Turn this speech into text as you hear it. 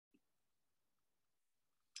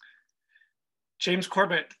James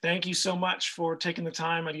Corbett, thank you so much for taking the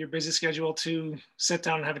time out of your busy schedule to sit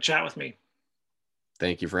down and have a chat with me.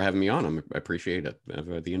 Thank you for having me on. I appreciate it,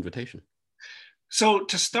 the invitation. So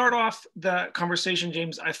to start off the conversation,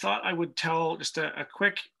 James, I thought I would tell just a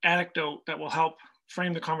quick anecdote that will help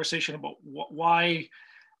frame the conversation about why,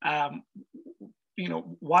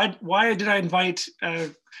 why did I invite a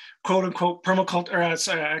quote unquote permaculture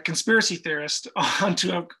or a conspiracy theorist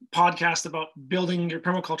onto a podcast about building your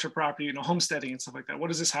permaculture property, homesteading and stuff like that? What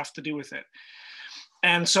does this have to do with it?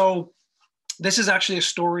 And so this is actually a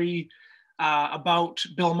story about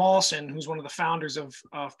Bill Mollison, who's one of the founders of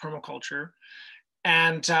permaculture.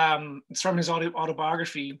 And it's from his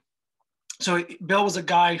autobiography. So Bill was a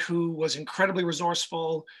guy who was incredibly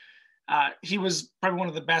resourceful. He was probably one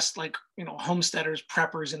of the best, homesteaders,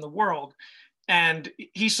 preppers in the world. And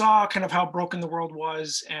he saw kind of how broken the world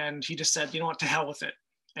was. And he just said, you know what, to hell with it.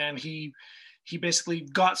 And he basically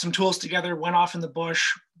got some tools together, went off in the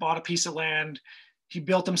bush, bought a piece of land. He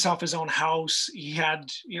built himself his own house. He had,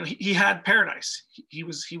 he had paradise. He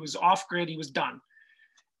was off grid. He was done.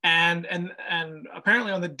 And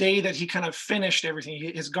apparently on the day that he kind of finished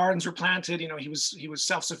everything, his gardens were planted. He was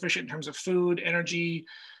self-sufficient in terms of food, energy,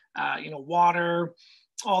 water,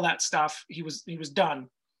 all that stuff. He was done.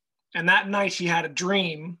 And that night he had a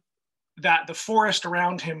dream that the forest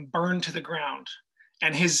around him burned to the ground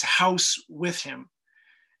and his house with him.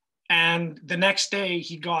 And the next day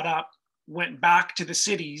he got up, went back to the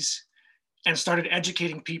cities and started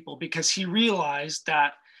educating people because he realized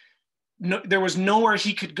that there was nowhere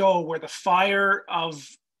he could go where the fire of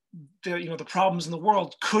the problems in the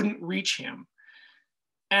world couldn't reach him.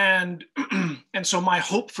 And so my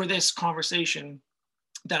hope for this conversation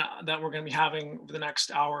that we're going to be having over the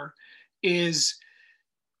next hour is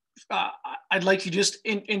I'd like you to just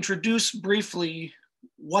introduce briefly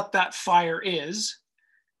what that fire is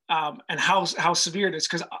and how severe it is.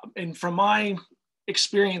 Because from my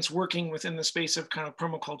experience working within the space of kind of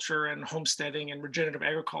permaculture and homesteading and regenerative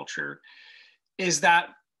agriculture is that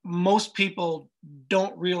most people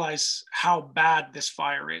don't realize how bad this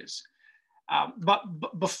fire is. But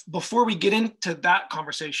before we get into that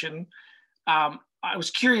conversation, I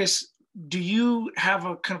was curious, do you have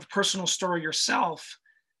a kind of personal story yourself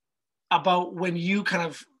about when you kind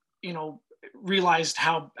of, realized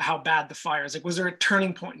how bad the fire is? Like, was there a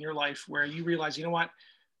turning point in your life where you realized, you know what,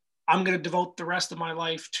 I'm going to devote the rest of my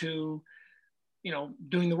life to,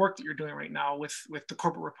 doing the work that you're doing right now with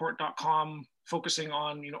thecorbettreport.com, focusing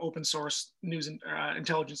on, open source news and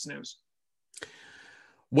intelligence news?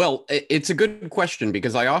 Well, it's a good question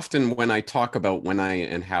because I often, when I talk about when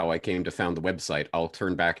and how I came to found the website, I'll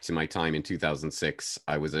turn back to my time in 2006.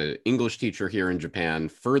 I was an English teacher here in Japan.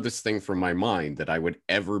 Furthest thing from my mind that I would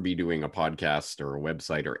ever be doing a podcast or a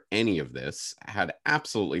website or any of this. Had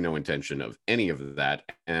absolutely no intention of any of that.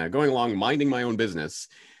 Going along, minding my own business.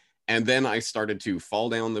 And then I started to fall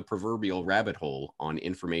down the proverbial rabbit hole on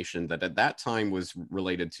information that at that time was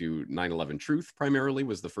related to 9/11 truth, primarily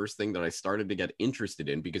was the first thing that I started to get interested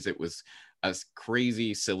in because it was a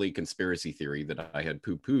crazy, silly conspiracy theory that I had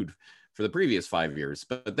poo-pooed for the previous 5 years.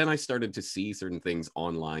 But then I started to see certain things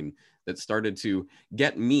online that started to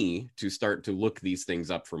get me to start to look these things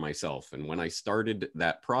up for myself. And when I started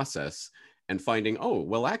that process, and finding, oh,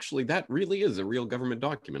 well, actually, that really is a real government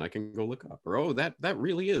document I can go look up. Or, oh, that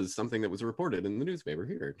really is something that was reported in the newspaper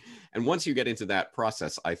here. And once you get into that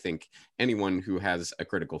process, I think anyone who has a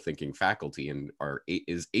critical thinking faculty and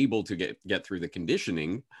is able to get through the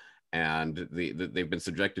conditioning and they've been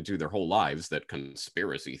subjected to their whole lives that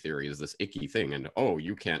conspiracy theory is this icky thing. And, oh,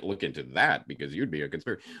 you can't look into that because you'd be a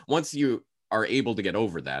conspiracy. Once you are able to get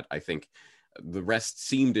over that, I think the rest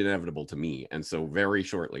seemed inevitable to me. And so very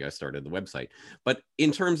shortly I started the website. But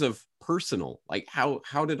in terms of personal, like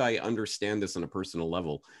how did I understand this on a personal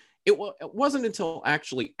level? It wasn't until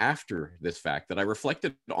actually after this fact that I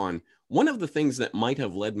reflected on one of the things that might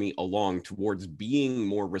have led me along towards being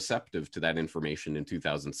more receptive to that information in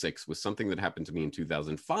 2006 was something that happened to me in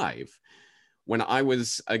 2005. When I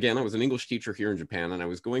was an English teacher here in Japan, and I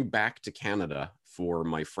was going back to Canada for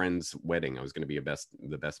my friend's wedding. I was going to be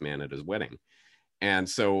the best man at his wedding. And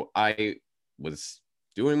so I was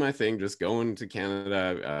doing my thing, just going to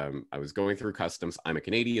Canada. I was going through customs. I'm a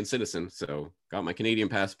Canadian citizen, so got my Canadian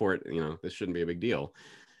passport. This shouldn't be a big deal.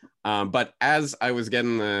 But as I was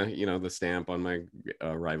getting the stamp on my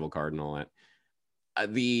arrival card and all that,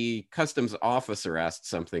 the customs officer asked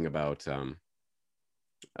something about,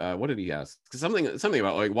 what did he ask? Something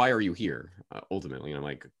about like, why are you here? Ultimately, and I'm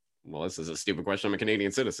like, well, this is a stupid question. I'm a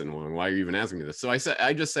Canadian citizen. Well, why are you even asking me this? So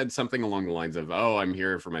I just said something along the lines of, oh, I'm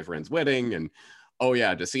here for my friend's wedding, and oh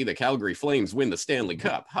yeah, to see the Calgary Flames win the Stanley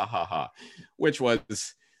Cup, ha ha ha, which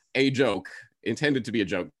was a joke, intended to be a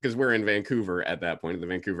joke, because we're in Vancouver at that point, at the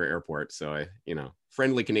Vancouver airport. So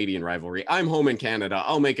friendly Canadian rivalry. I'm home in Canada,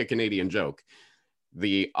 I'll make a Canadian joke.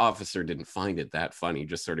 The officer didn't find it that funny,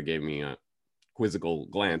 just sort of gave me a quizzical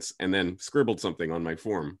glance and then scribbled something on my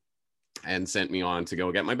form and sent me on to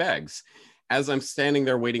go get my bags. As I'm standing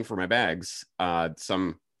there waiting for my bags,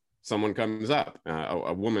 someone comes up,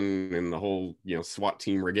 a woman in the whole SWAT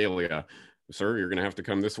team regalia. Sir, you're gonna have to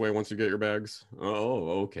come this way once you get your bags.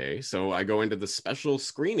 Oh, okay. So I go into the special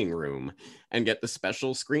screening room and get the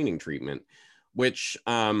special screening treatment, which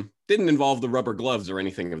didn't involve the rubber gloves or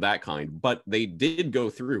anything of that kind, but they did go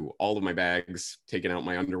through all of my bags, taking out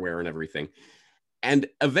my underwear and everything. And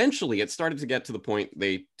eventually it started to get to the point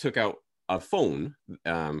they took out a phone.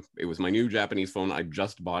 It was my new Japanese phone I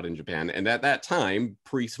just bought in Japan. And at that time,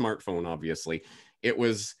 pre-smartphone, obviously, it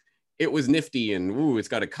was nifty and ooh, it's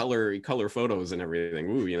got a color photos and everything.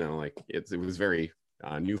 Ooh, it was very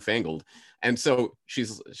newfangled. And so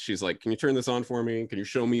she's like, can you turn this on for me? Can you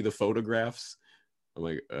show me the photographs? I'm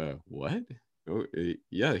like, what? Oh,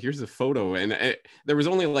 yeah, here's a photo. And there was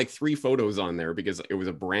only like 3 photos on there because it was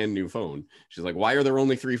a brand new phone. She's like, why are there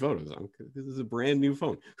only 3 photos? This is a brand new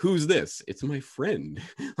phone. Who's this? It's my friend.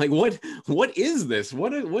 Like, what is this?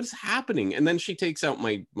 What's happening? And then she takes out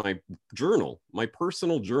my journal, my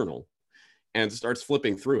personal journal, and starts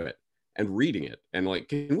flipping through it and reading it. And like,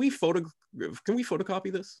 can we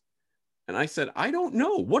photocopy this? And I said, I don't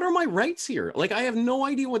know. What are my rights here? Like, I have no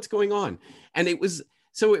idea what's going on. And it was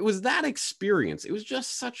that experience. It was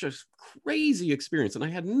just such a crazy experience. And I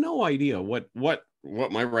had no idea what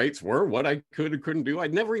my rights were, what I could or couldn't do.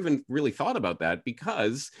 I'd never even really thought about that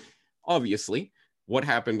because obviously what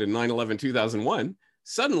happened in 9/11/2001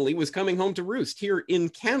 suddenly was coming home to roost here in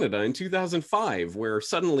Canada in 2005, where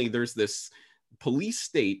suddenly there's this police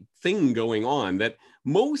state thing going on that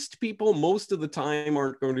most people most of the time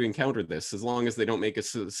aren't going to encounter this as long as they don't make a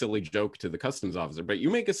silly joke to the customs officer. But you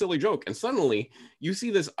make a silly joke and suddenly you see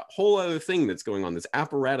this whole other thing that's going on, this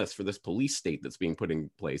apparatus for this police state that's being put in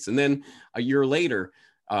place. And then a year later,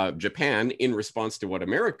 Japan, in response to what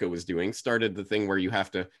America was doing, started the thing where you have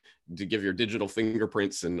to give your digital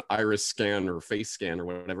fingerprints and iris scan or face scan or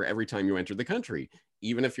whatever every time you enter the country.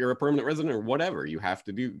 Even if you're a permanent resident or whatever, you have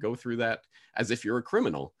to go through that as if you're a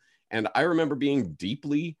criminal. And I remember being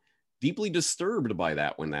deeply, deeply disturbed by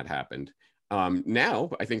that when that happened. Now,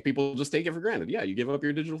 I think people just take it for granted. Yeah, you give up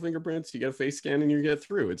your digital fingerprints, you get a face scan and you get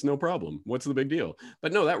through. It's no problem. What's the big deal?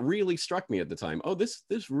 But no, that really struck me at the time. Oh, this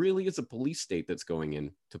really is a police state that's going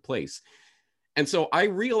into place. And so I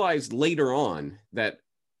realized later on that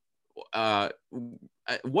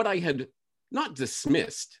what I had not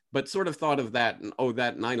dismissed, but sort of thought of that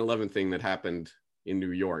 9/11 thing that happened in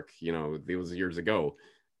New York, those years ago,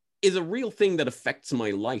 is a real thing that affects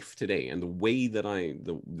my life today and the way that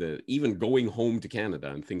the even going home to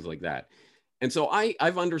Canada and things like that. And so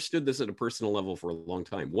I've understood this at a personal level for a long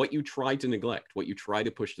time. What you try to neglect, what you try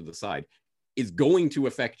to push to the side is going to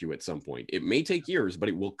affect you at some point. It may take years, but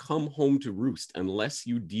it will come home to roost unless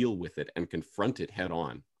you deal with it and confront it head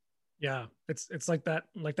on. Yeah, it's like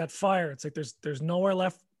that fire. It's like there's nowhere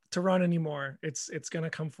left to run anymore. It's going to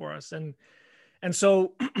come for us. And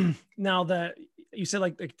so now that you said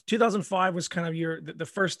like 2005 was kind of the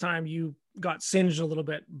first time you got singed a little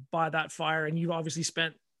bit by that fire, and you obviously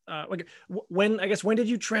spent when did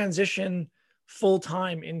you transition full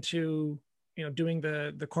time into doing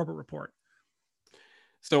the corporate report?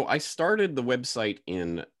 So I started the website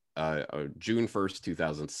in June 1st,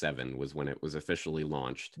 2007 was when it was officially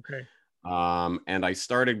launched. Okay. And I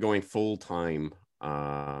started going full time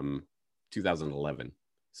 2011.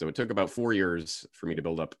 So it took about 4 years for me to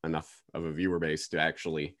build up enough of a viewer base to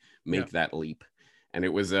actually make that leap. And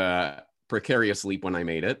it was a precarious leap when I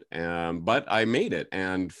made it, but I made it.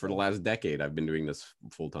 And for the last decade, I've been doing this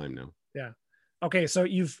full time now. Yeah. Okay. So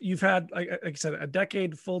you've had, like I said, a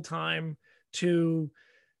decade full time to,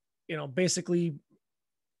 basically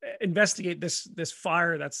investigate this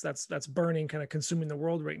fire that's burning, kind of consuming the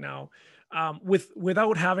world right now,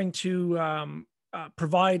 without having to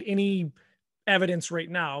provide any evidence right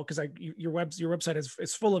now, because your website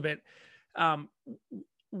is full of it.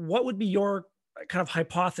 What would be your kind of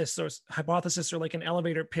hypothesis or like an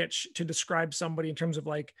elevator pitch to describe somebody in terms of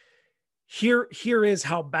like, here is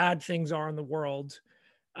how bad things are in the world,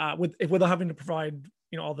 without having to provide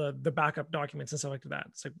all the backup documents and stuff like that?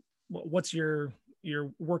 It's like, what's your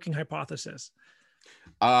working hypothesis?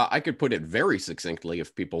 I could put it very succinctly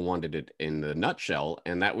if people wanted it in the nutshell,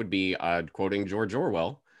 and that would be quoting George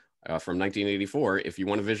Orwell. from 1984. If you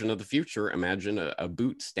want a vision of the future, imagine a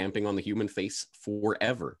boot stamping on the human face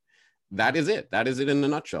forever. That is it. That is it in a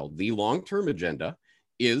nutshell. The long-term agenda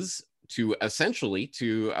is to essentially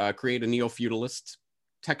create a neo-feudalist,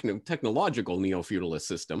 technological neo-feudalist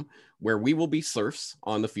system where we will be serfs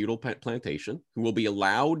on the feudal plantation who will be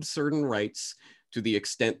allowed certain rights to the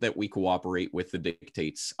extent that we cooperate with the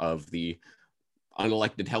dictates of the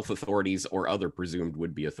unelected health authorities or other presumed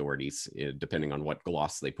would-be authorities, depending on what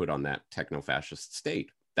gloss they put on that techno-fascist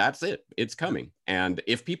state. That's it. It's coming. And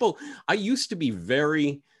if people, I used to be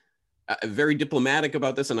very diplomatic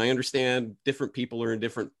about this, and I understand different people are in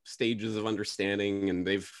different stages of understanding, and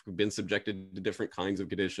they've been subjected to different kinds of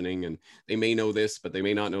conditioning, and they may know this, but they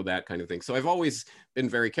may not know that kind of thing. So I've always been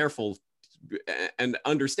very careful and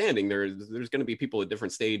understanding there's going to be people at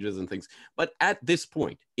different stages and things. But at this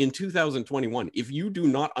point in 2021, if you do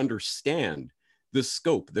not understand the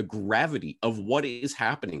scope, the gravity of what is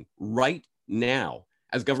happening right now,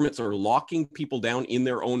 as governments are locking people down in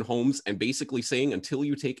their own homes and basically saying, until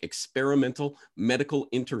you take experimental medical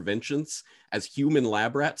interventions as human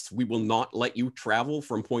lab rats, we will not let you travel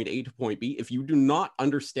from point A to point B. If you do not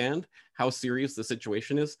understand how serious the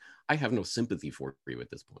situation is, I have no sympathy for you at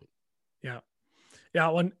this point. Yeah.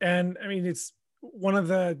 And I mean, it's one of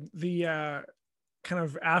the kind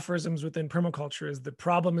of aphorisms within permaculture is the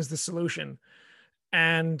problem is the solution.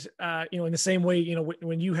 And, in the same way,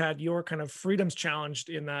 when you had your kind of freedoms challenged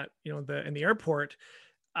in that, in the airport,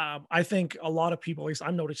 I think a lot of people, at least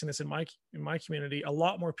I'm noticing this in my community, a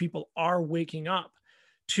lot more people are waking up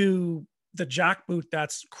to the jackboot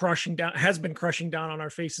that's has been crushing down on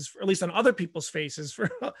our faces, or at least on other people's faces for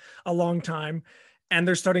a long time. And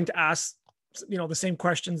they're starting to ask, the same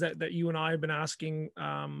questions that you and I have been asking.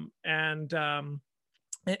 And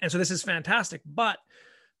so this is fantastic. But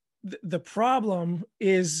the problem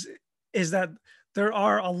is that there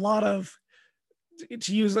are a lot of,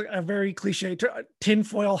 to use a very cliche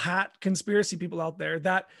tinfoil hat conspiracy people out there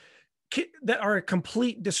that are a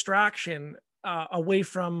complete distraction away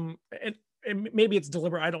from, and maybe it's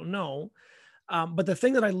deliberate, I don't know. But the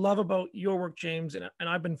thing that I love about your work, James, and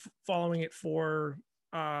I've been following it for,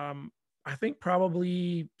 I think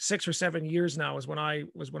probably 6 or 7 years now is when I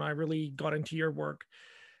really got into your work.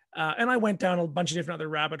 And I went down a bunch of different other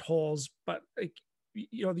rabbit holes, but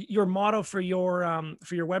your motto for your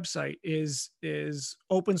website is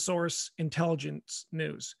open source intelligence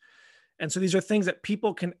news. And so these are things that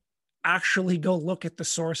people can actually go look at the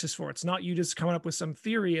sources for. It's not you just coming up with some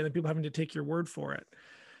theory and then people having to take your word for it.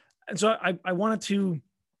 And so I wanted to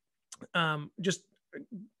just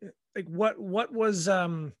like what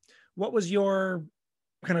was your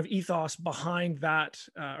kind of ethos behind that,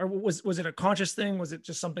 or was it a conscious thing? Was it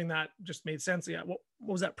just something that just made sense? Yeah. What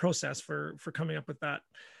was that process for coming up with that?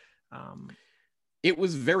 It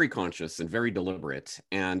was very conscious and very deliberate.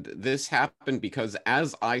 And this happened because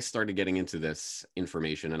as I started getting into this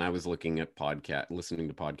information and I was looking at listening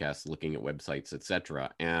to podcasts, looking at websites,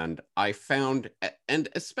 etc., and I found, and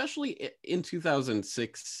especially in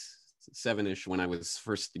 2006, 7-ish, when I was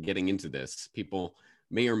first getting into this, people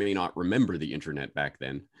may or may not remember the internet back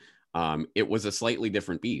then. It was a slightly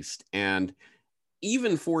different beast. And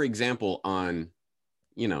even, for example, on,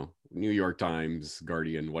 New York Times,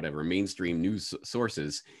 Guardian, whatever, mainstream news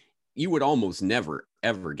sources, you would almost never,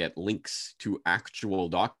 ever get links to actual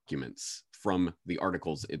documents from the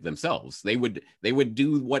articles themselves. They would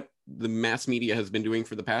do what the mass media has been doing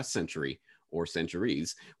for the past century or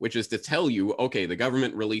centuries, which is to tell you, okay, the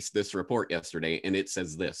government released this report yesterday and it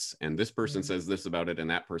says this, and this person says this about it, and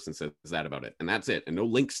that person says that about it, and that's it. And no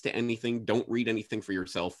links to anything. Don't read anything for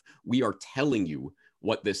yourself. We are telling you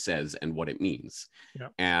what this says and what it means. Yeah.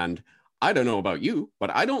 And I don't know about you, but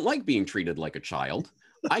I don't like being treated like a child.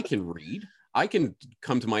 I can read. I can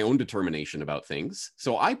come to my own determination about things.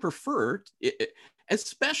 So I prefer it.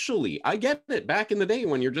 Especially, I get it, back in the day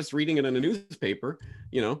when you're just reading it in a newspaper,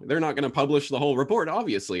 they're not going to publish the whole report,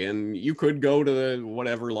 obviously. And you could go to the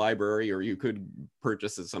whatever library, or you could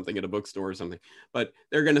purchase something at a bookstore or something, but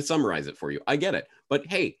they're going to summarize it for you. I get it. But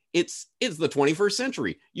hey, it's the 21st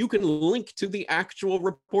century. You can link to the actual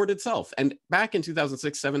report itself. And back in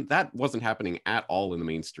 2006, 7, that wasn't happening at all in the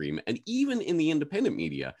mainstream. And even in the independent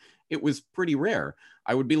media, it was pretty rare.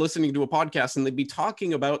 I would be listening to a podcast and they'd be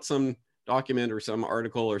talking about some document or some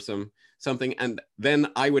article or something, and then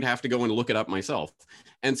I would have to go and look it up myself.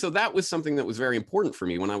 And so that was something that was very important for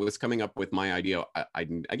me when I was coming up with my idea. I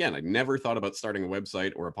never thought about starting a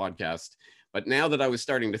website or a podcast, but now that I was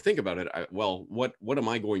starting to think about it, what am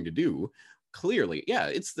I going to do? Clearly, yeah,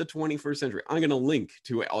 it's the 21st century. I'm going to link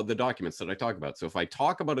to all the documents that I talk about. So if I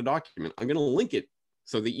talk about a document, I'm going to link it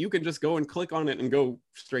so that you can just go and click on it and go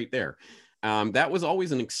straight there. That was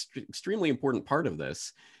always an extremely important part of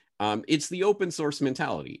this. It's the open source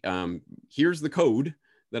mentality. Here's the code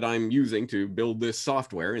that I'm using to build this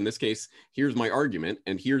software. In this case, here's my argument,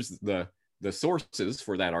 and here's the sources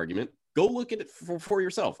for that argument. Go look at it for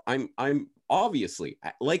yourself. I'm obviously,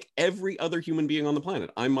 like every other human being on the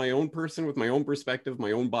planet, I'm my own person with my own perspective,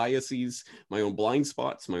 my own biases, my own blind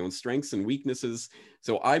spots, my own strengths and weaknesses.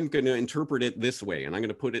 So I'm going to interpret it this way, and I'm going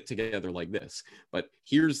to put it together like this. But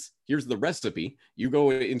here's the recipe. You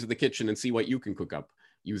go into the kitchen and see what you can cook up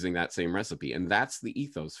using that same recipe. And that's the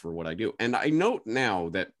ethos for what I do. And I note now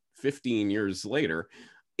that 15 years later,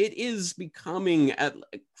 it is becoming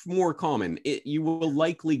more common. You will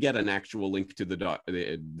likely get an actual link to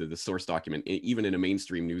the source document, even in a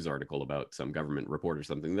mainstream news article about some government report or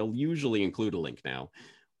something. They'll usually include a link now.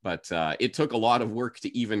 But it took a lot of work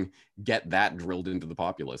to even get that drilled into the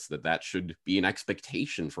populace, that should be an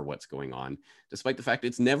expectation for what's going on, despite the fact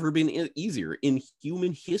it's never been easier in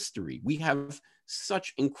human history. We have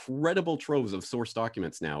such incredible troves of source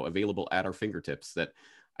documents now available at our fingertips that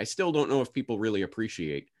I still don't know if people really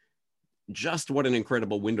appreciate just what an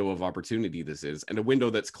incredible window of opportunity this is, and a window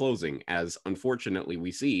that's closing, as unfortunately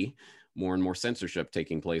we see more and more censorship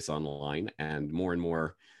taking place online, and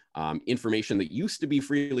more information that used to be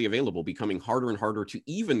freely available becoming harder and harder to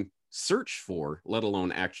even search for, let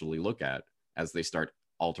alone actually look at, as they start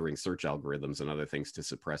altering search algorithms and other things to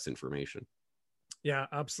suppress information. Yeah,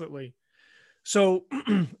 absolutely. So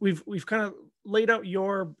we've kind of laid out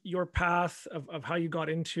your path of how you got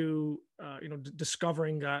into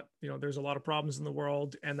discovering that there's a lot of problems in the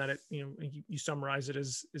world, and that you summarize it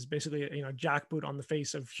as basically a jackboot on the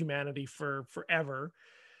face of humanity for forever.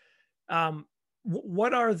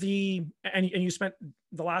 What are and you spent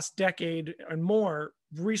the last decade and more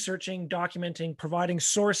researching, documenting, providing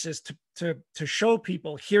sources to show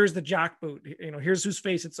people, here's the jackboot, here's whose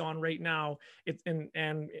face it's on right now,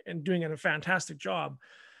 and doing a fantastic job.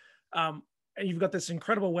 And you've got this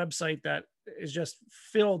incredible website that is just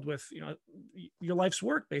filled with your life's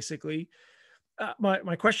work, basically.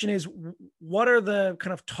 My question is, what are the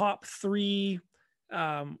kind of top three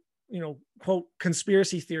quote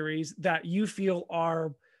conspiracy theories that you feel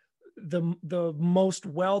are the most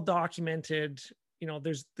well documented?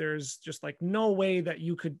 There's just like no way that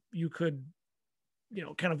you could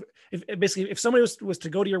kind of, if somebody was to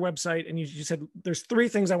go to your website and you said, there's three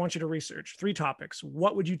things I want you to research, three topics,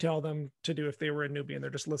 what would you tell them to do if they were a newbie and they're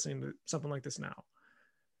just listening to something like this now?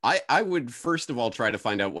 I would first of all try to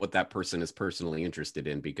find out what that person is personally interested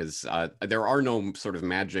in, because there are no sort of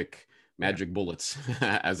magic bullets,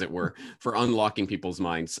 as it were, for unlocking people's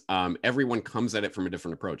minds. Everyone comes at it from a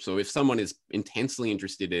different approach. So if someone is intensely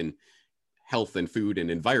interested in health and food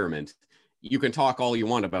and environment, you can talk all you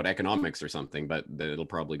want about economics or something, but it'll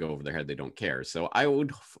probably go over their head. They don't care. So I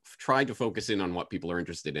would try to focus in on what people are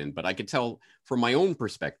interested in. But I could tell from my own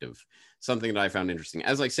perspective, something that I found interesting.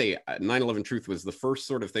 As I say, 9/11 Truth was the first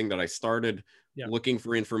sort of thing that I started looking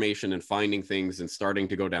for information and finding things and starting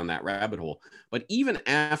to go down that rabbit hole. But even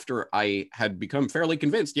after I had become fairly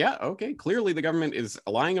convinced, clearly the government is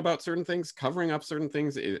lying about certain things, covering up certain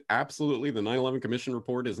things. Absolutely, the 9/11 Commission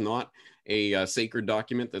report is not a sacred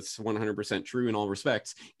document that's 100% true in all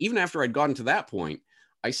respects. Even after I'd gotten to that point,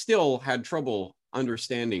 I still had trouble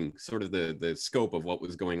understanding sort of the scope of what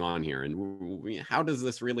was going on here, and how does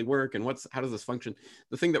this really work, and how does this function.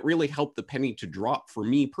 The thing that really helped the penny to drop for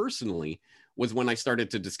me personally was when I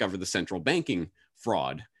started to discover the central banking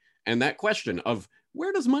fraud, and that question of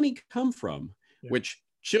where does money come from, which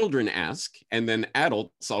children ask, and then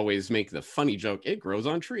adults always make the funny joke, it grows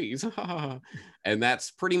on trees. And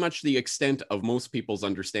that's pretty much the extent of most people's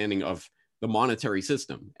understanding of the monetary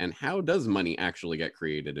system and how does money actually get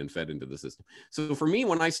created and fed into the system. So for me,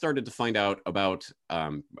 when I started to find out about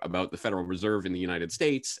the Federal Reserve in the United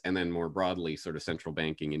States, and then more broadly sort of central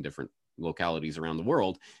banking in different localities around the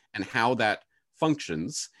world, and how that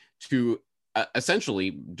functions to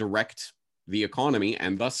essentially direct the economy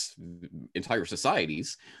and thus entire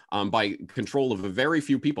societies by control of a very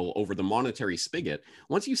few people over the monetary spigot.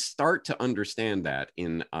 Once you start to understand that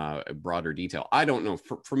in broader detail, I don't know,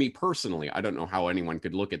 for me personally, I don't know how anyone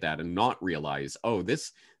could look at that and not realize, oh,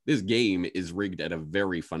 this game is rigged at a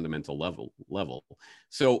very fundamental level.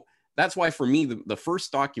 So that's why for me, the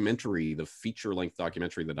first documentary, the feature-length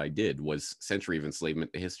documentary that I did was Century of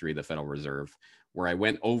Enslavement, The History of the Federal Reserve, where I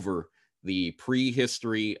went over the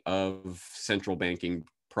prehistory of central banking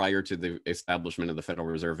prior to the establishment of the Federal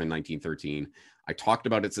Reserve in 1913. I talked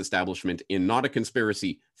about its establishment in not a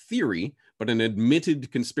conspiracy theory, but an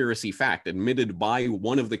admitted conspiracy fact, admitted by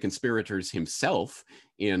one of the conspirators himself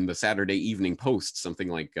in the Saturday Evening Post, something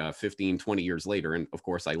like 15, 20 years later. And of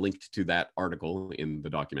course, I linked to that article in the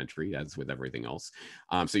documentary, as with everything else.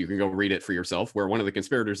 So you can go read it for yourself, where one of the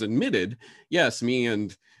conspirators admitted, yes, me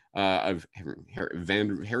and Harry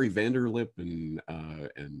Vanderlip and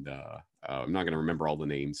I'm not going to remember all the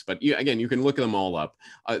names, but again, you can look them all up.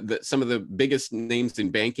 Some of the biggest names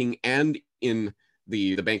in banking and in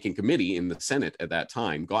the banking committee in the Senate at that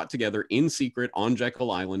time got together in secret on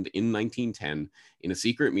Jekyll Island in 1910 in a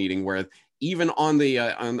secret meeting where even on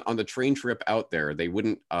the train trip out there, they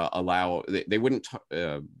wouldn't they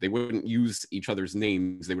wouldn't use each other's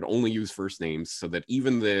names. They would only use first names, so that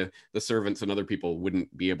even the servants and other people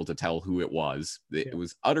wouldn't be able to tell who it was. It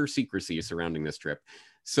was utter secrecy surrounding this trip,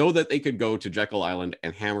 so that they could go to Jekyll Island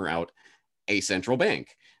and hammer out a central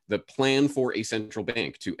bank. The plan for a central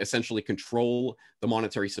bank to essentially control the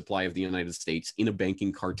monetary supply of the United States in a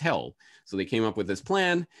banking cartel. So they came up with this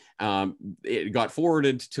plan. It got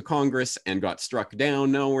forwarded to Congress and got struck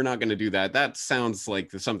down. No, we're not going to do that. That sounds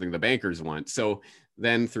like something the bankers want. So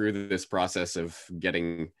then through this process of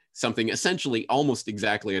getting something essentially almost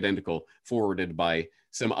exactly identical forwarded by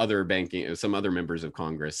some other members of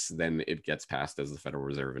Congress, then it gets passed as the Federal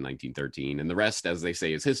Reserve in 1913. And the rest, as they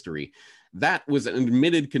say, is history. That was an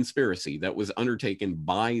admitted conspiracy that was undertaken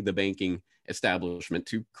by the banking establishment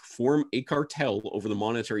to form a cartel over the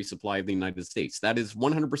monetary supply of the United States. That is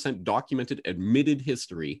 100% documented, admitted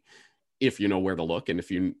history, if you know where to look and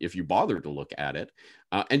if you bother to look at it.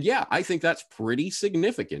 And yeah, I think that's pretty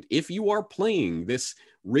significant. If you are playing this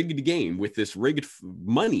rigged game with this rigged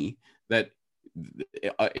money that,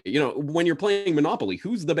 when you're playing Monopoly,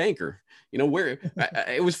 who's the banker?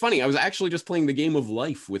 It was funny. I was actually just playing the game of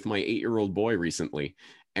life with my 8-year-old boy recently.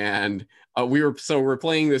 And we're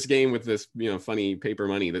playing this game with this, funny paper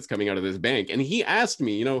money that's coming out of this bank. And he asked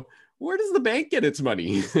me, where does the bank get its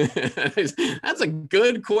money? That's a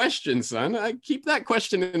good question, son. I keep that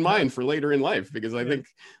question in mind for later in life, because I think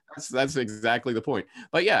that's exactly the point.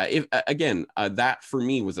 But yeah, that for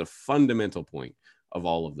me was a fundamental point of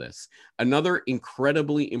all of this. Another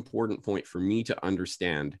incredibly important point for me to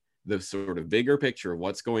understand the sort of bigger picture of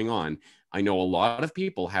what's going on. I know a lot of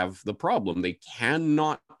people have the problem. They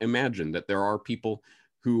cannot imagine that there are people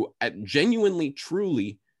who genuinely,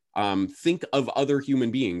 truly think of other human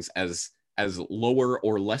beings as lower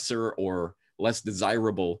or lesser or less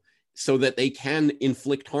desirable, so that they can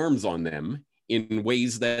inflict harms on them in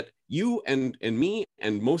ways that you and me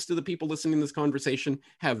and most of the people listening to this conversation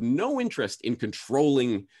have no interest in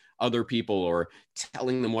controlling other people or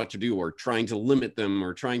telling them what to do or trying to limit them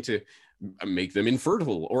or trying to make them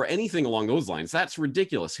infertile or anything along those lines. That's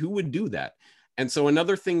ridiculous. Who would do that? And so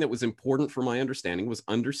another thing that was important for my understanding was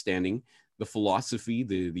understanding the philosophy,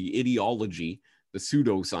 the ideology, the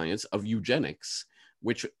pseudoscience of eugenics,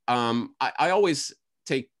 which I always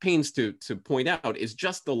take pains to point out is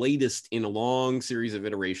just the latest in a long series of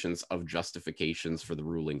iterations of justifications for the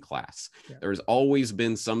ruling class. Yeah. There's always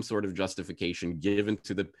been some sort of justification given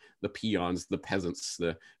to the peons, the peasants,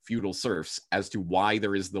 the feudal serfs, as to why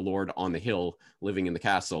there is the lord on the hill living in the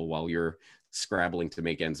castle while you're scrabbling to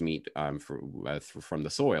make ends meet from the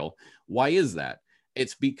soil. Why is that?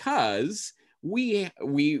 It's because we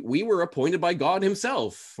were appointed by God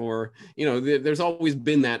himself for, there's always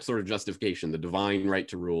been that sort of justification, the divine right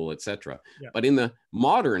to rule, etc. Yeah. But in the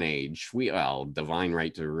modern age, divine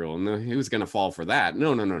right to rule, no, who's going to fall for that?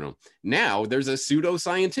 No. Now there's a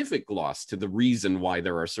pseudo-scientific gloss to the reason why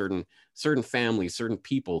there are certain families, certain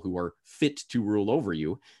people who are fit to rule over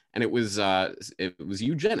you. And it was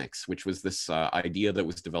eugenics, which was this idea that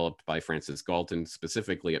was developed by Francis Galton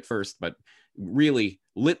specifically at first, but really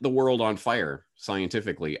lit the world on fire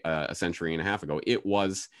scientifically a century and a half ago. It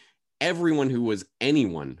was anyone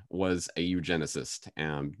was a eugenicist.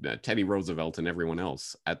 Teddy Roosevelt and everyone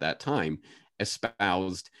else at that time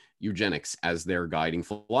espoused eugenics as their guiding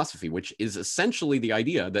philosophy, which is essentially the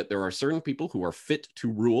idea that there are certain people who are fit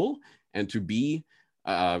to rule and to be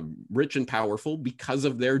rich and powerful because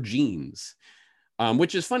of their genes,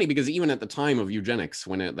 which is funny because even at the time of eugenics,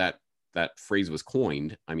 when that phrase was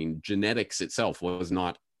coined, I mean, genetics itself was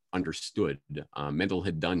not understood. Mendel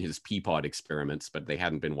had done his pea pod experiments, but they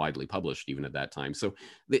hadn't been widely published even at that time. So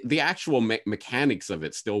the actual mechanics of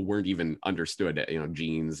it still weren't even understood,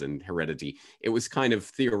 genes and heredity. It was kind of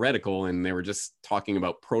theoretical, and they were just talking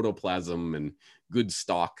about protoplasm and good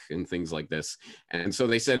stock and things like this. And so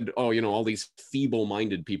they said, all these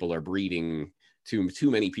feeble-minded people are breeding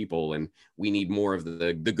too many people, and we need more of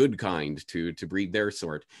the good kind to breed their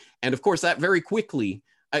sort. And of course, that very quickly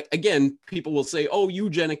again, people will say, oh,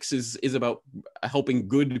 eugenics is about helping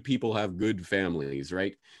good people have good families,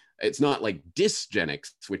 right? It's not like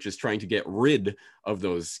dysgenics, which is trying to get rid of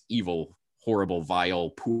those evil, horrible,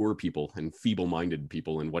 vile, poor people and feeble-minded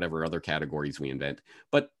people and whatever other categories we invent.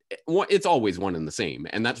 But it's always one and the same.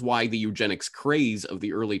 And that's why the eugenics craze of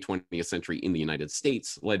the early 20th century in the United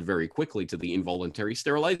States led very quickly to the involuntary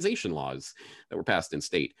sterilization laws that were passed in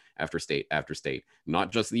state after state after state.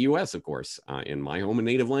 Not just the US, of course. In my home and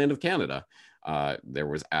native land of Canada, there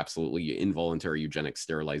was absolutely involuntary eugenic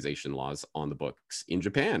sterilization laws on the books. In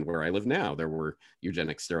Japan, where I live now, there were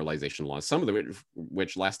eugenic sterilization laws, some of them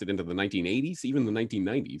which lasted into the 1980s, even the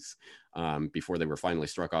 1990s, before they were finally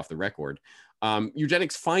struck off the record.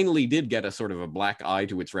 Eugenics finally did get a sort of a black eye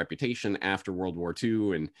to its reputation after World War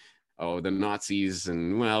II, and the Nazis,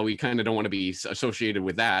 and well, we kind of don't want to be associated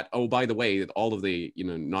with that. Oh, by the way, all of the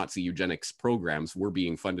Nazi eugenics programs were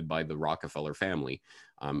being funded by the Rockefeller family.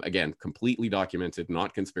 Again, completely documented,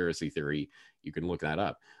 not conspiracy theory. You can look that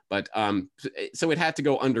up. But so it had to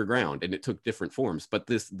go underground, and it took different forms. But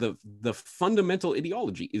the fundamental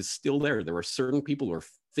ideology is still there. There are certain people who are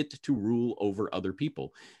fit to rule over other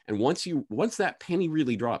people. And once that penny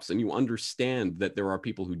really drops and you understand that there are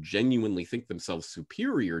people who genuinely think themselves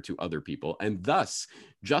superior to other people and thus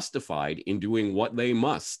justified in doing what they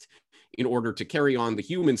must in order to carry on the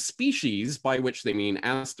human species, by which they mean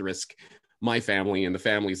asterisk my family and the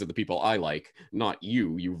families of the people I like, not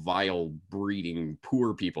you vile breeding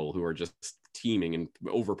poor people who are just teeming and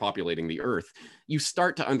overpopulating the earth, you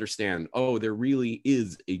start to understand, oh, there really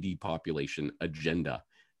is a depopulation agenda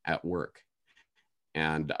at work.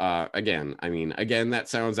 And again, that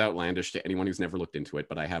sounds outlandish to anyone who's never looked into it,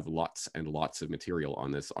 but I have lots and lots of material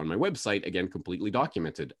on this on my website, again, completely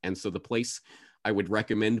documented. And so the place I would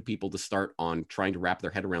recommend people to start on trying to wrap their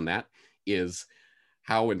head around that is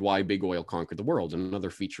How and Why Big Oil Conquered the World, another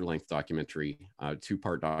feature-length documentary,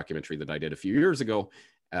 two-part documentary that I did a few years ago.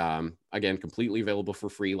 Again, completely available for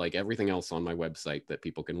free, like everything else on my website that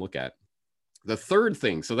people can look at. The third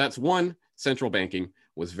thing, so that's one, central banking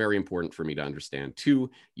was very important for me to understand.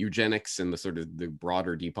 Two, eugenics and the sort of the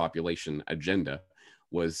broader depopulation agenda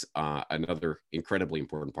was another incredibly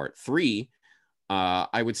important part. Three,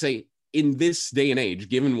 I would say in this day and age,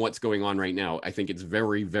 given what's going on right now, I think it's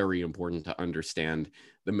very, very important to understand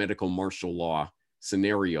the medical martial law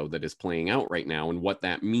scenario that is playing out right now and what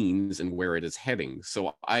that means and where it is heading.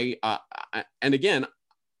 So and again,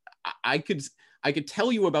 I could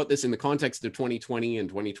tell you about this in the context of 2020 and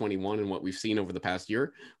 2021 and what we've seen over the past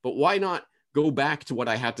year, but why not go back to what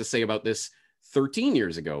I had to say about this 13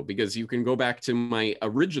 years ago? Because you can go back to my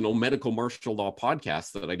original medical martial law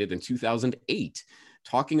podcast that I did in 2008,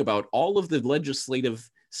 talking about all of the legislative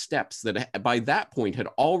steps that by that point had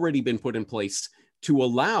already been put in place to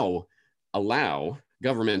allow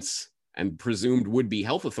governments and presumed would-be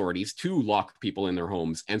health authorities to lock people in their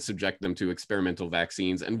homes and subject them to experimental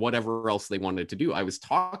vaccines and whatever else they wanted to do. I was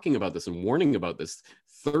talking about this and warning about this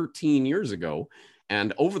 13 years ago.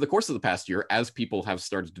 And over the course of the past year, as people have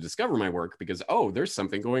started to discover my work, because, oh, there's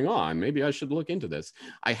something going on, maybe I should look into this,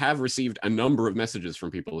 I have received a number of messages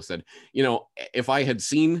from people who said, if I had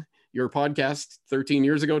seen your podcast 13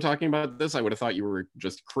 years ago talking about this, I would have thought you were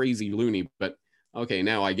just crazy loony, but okay,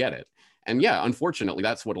 now I get it. And yeah, unfortunately,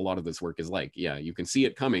 that's what a lot of this work is like. Yeah, you can see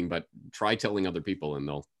it coming, but try telling other people and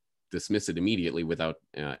they'll dismiss it immediately without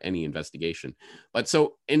any investigation. But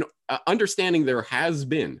so in understanding there has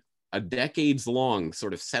been a decades-long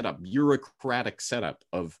sort of setup, bureaucratic setup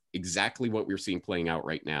of exactly what we're seeing playing out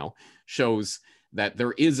right now, shows that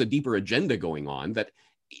there is a deeper agenda going on that,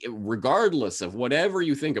 regardless of whatever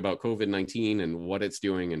you think about COVID-19 and what it's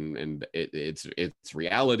doing and its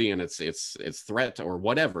reality and its threat or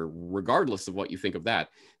whatever, regardless of what you think of that,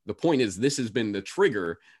 the point is this has been the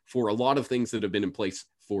trigger for a lot of things that have been in place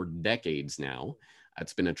for decades now.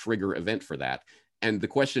 It's been a trigger event for that. And the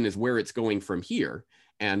question is where it's going from here.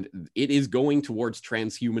 And it is going towards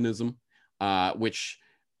transhumanism, which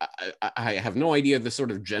I have no idea the sort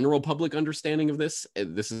of general public understanding of this.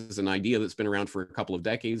 This is an idea that's been around for a couple of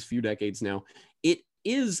decades, few decades now. It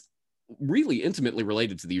is really intimately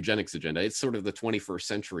related to the eugenics agenda. It's sort of the 21st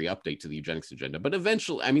century update to the eugenics agenda. But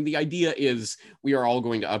eventually, the idea is we are all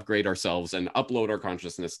going to upgrade ourselves and upload our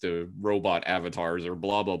consciousness to robot avatars or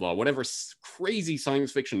blah, blah, blah. Whatever crazy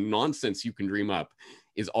science fiction nonsense you can dream up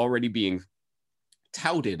is already being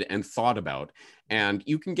touted and thought about. And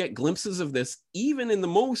you can get glimpses of this even in the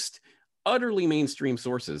most utterly mainstream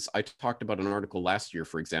sources. I talked about an article last year,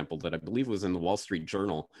 for example, that I believe was in the Wall Street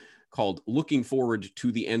Journal called Looking Forward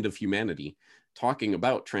to the End of Humanity. talking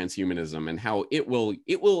about transhumanism and how it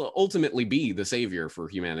will ultimately be the savior for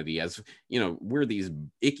humanity. As you know, we're these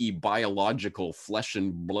icky biological flesh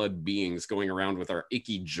and blood beings going around with our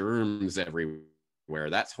icky germs everywhere.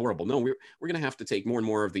 That's horrible. No, we're going to have to take more and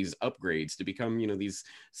more of these upgrades to become, you know, these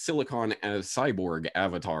silicon cyborg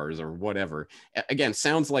avatars or whatever. Again,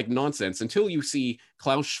 sounds like nonsense until you see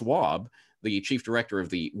Klaus Schwab, the chief director of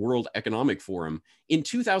the World Economic Forum, in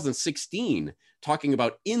 2016, talking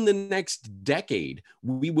about in the next decade,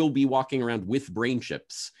 we will be walking around with brain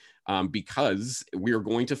chips because we are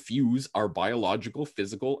going to fuse our biological,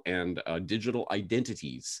 physical, and digital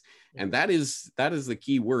identities. And that is the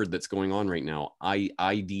key word that's going on right now.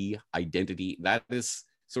 ID, identity. That is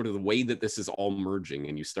sort of the way that this is all merging.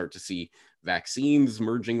 And you start to see vaccines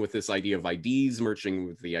merging with this idea of IDs, merging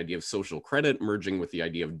with the idea of social credit, merging with the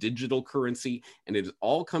idea of digital currency. And it is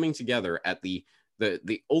all coming together at the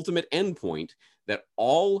ultimate endpoint that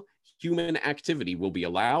all human activity will be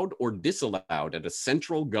allowed or disallowed at a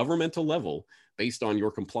central governmental level based on your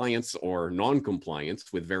compliance or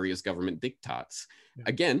non-compliance with various government diktats. Yeah.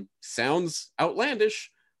 Again, sounds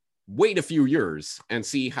outlandish. Wait a few years and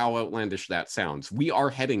see how outlandish that sounds. We are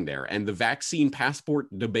heading there. And the vaccine passport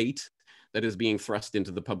debate that is being thrust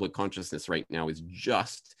into the public consciousness right now is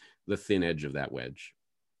just the thin edge of that wedge.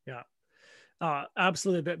 Yeah.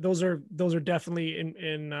 Absolutely. Those are definitely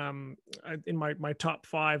in my top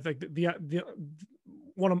five. Like the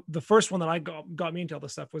one of the first one that I got me into all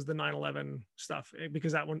this stuff was the 9/11 stuff,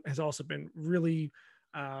 because that one has also been really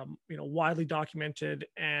widely documented,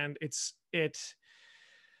 and it's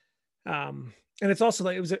also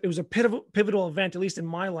like it was a pivotal event, at least in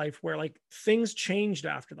my life, where like things changed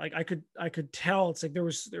after. Like I could tell it's like there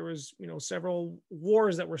was several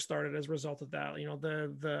wars that were started as a result of that.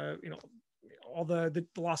 All the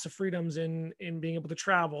loss of freedoms in being able to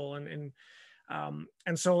travel and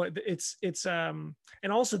so it's and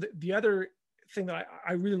also the other thing that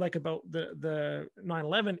I really like about the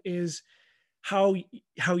 9/11 is how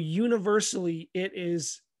universally it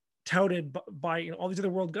is touted by all these other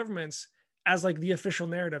world governments as like the official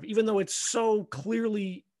narrative, even though it's so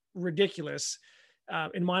clearly ridiculous.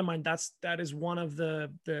 In my mind, that is one of a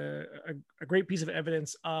great piece of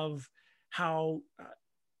evidence of how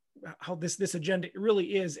this agenda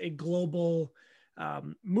really is a global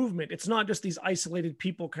movement. It's not just these isolated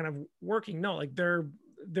people kind of working. No, like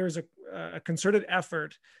there's a concerted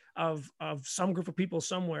effort of some group of people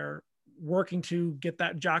somewhere working to get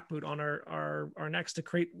that jackboot on our necks to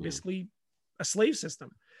create basically a slave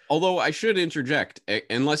system. Although I should interject,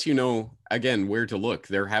 unless you know, again, where to look,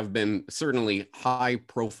 there have been certainly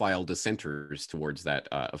high-profile dissenters towards that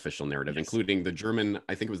official narrative, yes, including the German,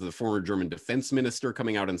 I think it was the former German defense minister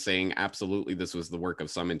coming out and saying, absolutely, this was the work of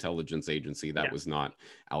some intelligence agency. That was not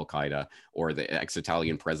Al-Qaeda, or the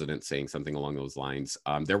ex-Italian president saying something along those lines.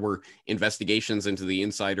 There were investigations into the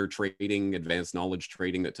insider trading, advanced knowledge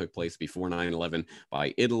trading that took place before 9/11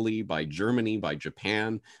 by Italy, by Germany, by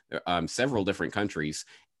Japan, several different countries,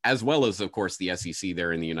 as well as, of course, the SEC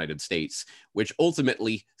there in the United States, which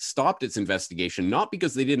ultimately stopped its investigation, not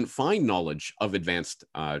because they didn't find knowledge of advanced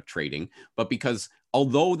trading, but because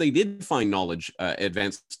although they did find knowledge,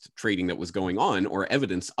 advanced trading that was going on, or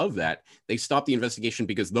evidence of that, they stopped the investigation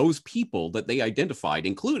because those people that they identified,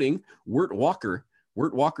 including Wirt Walker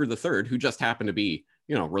III, who just happened to be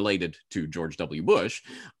related to George W. Bush,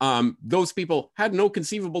 those people had no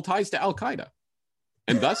conceivable ties to Al-Qaeda.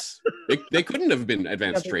 And thus, they couldn't have been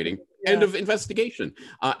advanced trading. Yeah. End of investigation.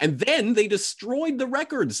 And then they destroyed the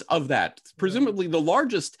records of that. Presumably the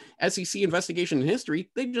largest SEC investigation in history.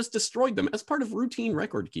 They just destroyed them as part of routine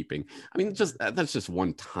record keeping. I mean, that's just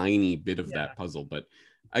one tiny bit of that puzzle. But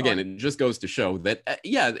again, it just goes to show that,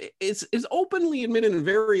 it's openly admitted in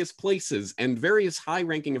various places, and various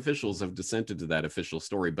high-ranking officials have dissented to that official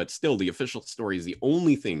story. But still, the official story is the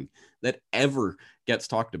only thing that ever gets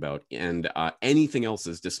talked about, and anything else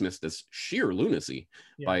is dismissed as sheer lunacy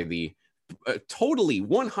by the totally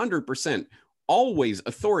 100% always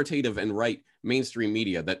authoritative and right mainstream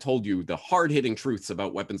media that told you the hard-hitting truths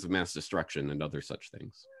about weapons of mass destruction and other such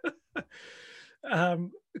things.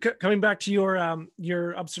 Coming back to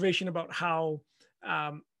your observation about how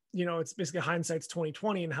it's basically hindsight's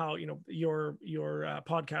 2020, and how your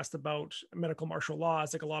podcast about medical martial law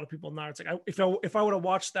is like a lot of people now. It's like if I would have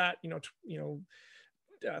watched that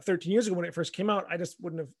 13 years ago when it first came out, I just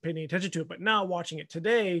wouldn't have paid any attention to it. But now watching it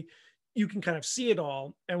today, you can kind of see it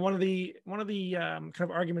all. And one of the kind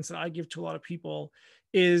of arguments that I give to a lot of people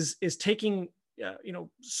is taking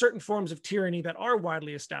certain forms of tyranny that are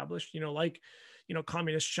widely established, like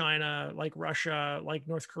communist China, like Russia, like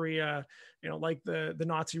North Korea, like the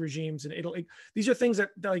Nazi regimes in Italy. These are things that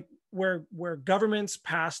like where governments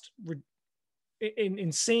passed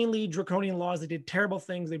insanely draconian laws. They did terrible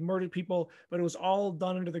things. They murdered people, but it was all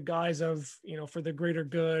done under the guise of, for the greater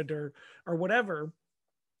good or whatever.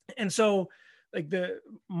 And so like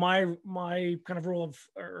my kind of rule of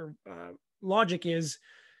logic is,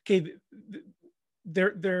 okay,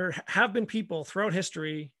 there have been people throughout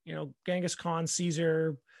history, Genghis Khan,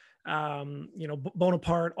 Caesar,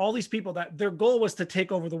 Bonaparte, all these people that their goal was to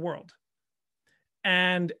take over the world.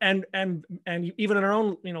 And even in our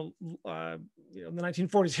own, the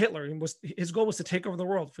 1940s, Hitler his goal was to take over the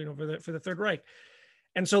world, for the Third Reich.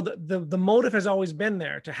 And so the motive has always been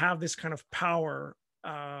there to have this kind of power.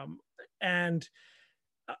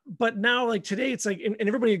 But now, like today, it's like, and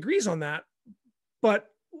everybody agrees on that, but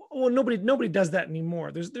nobody does that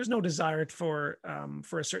anymore. There's no desire for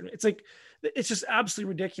a certain. It's like, it's just absolutely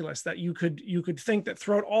ridiculous that you could think that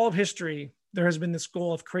throughout all of history there has been this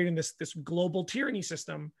goal of creating this global tyranny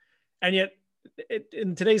system, and yet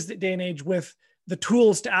in today's day and age, with the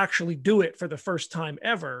tools to actually do it for the first time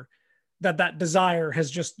ever, that desire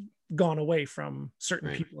has just gone away from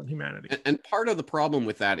certain people in humanity. And part of the problem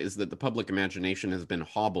with that is that the public imagination has been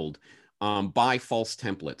hobbled by false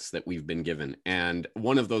templates that we've been given. And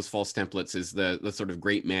one of those false templates is the sort of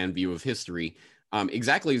great man view of history.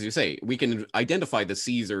 Exactly as you say, we can identify the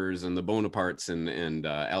Caesars and the Bonapartes and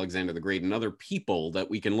Alexander the Great and other people that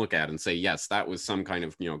we can look at and say, yes, that was some kind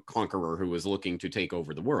of conqueror who was looking to take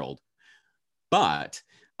over the world. But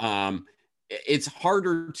it's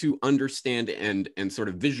harder to understand and sort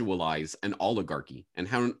of visualize an oligarchy and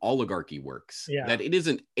how an oligarchy works. Yeah. That it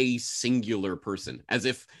isn't a singular person, as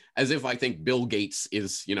if I think Bill Gates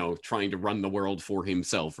is, trying to run the world for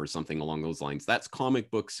himself or something along those lines. That's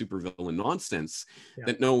comic book supervillain nonsense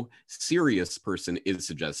that no serious person is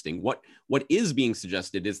suggesting. What is being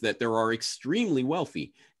suggested is that there are extremely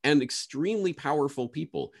wealthy and extremely powerful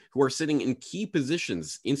people who are sitting in key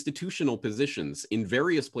positions, institutional positions in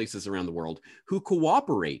various places around the world, who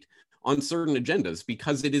cooperate on certain agendas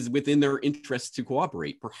because it is within their interests to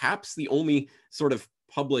cooperate. Perhaps the only sort of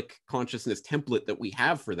public consciousness template that we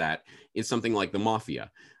have for that is something like the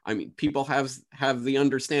mafia. I mean, people have the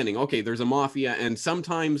understanding, okay, there's a mafia, and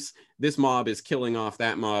sometimes this mob is killing off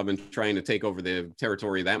that mob and trying to take over the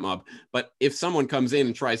territory of that mob. But if someone comes in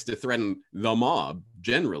and tries to threaten the mob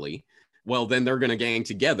generally, well, then they're going to gang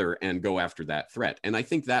together and go after that threat. And I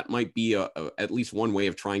think that might be at least one way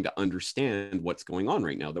of trying to understand what's going on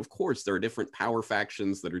right now. Of course, there are different power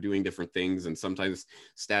factions that are doing different things and sometimes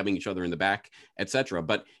stabbing each other in the back, etc.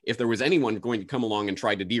 But if there was anyone going to come along and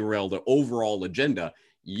try to derail the overall agenda,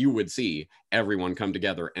 you would see everyone come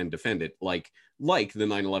together and defend it, like the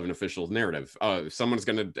 9/11 officials narrative. If someone's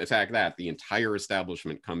going to attack that, the entire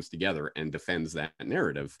establishment comes together and defends that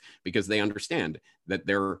narrative because they understand that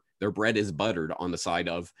their bread is buttered on the side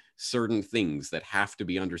of certain things that have to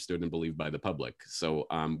be understood and believed by the public. So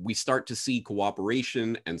we start to see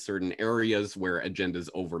cooperation and certain areas where agendas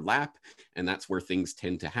overlap, and that's where things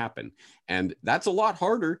tend to happen. And that's a lot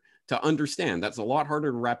harder to understand. That's a lot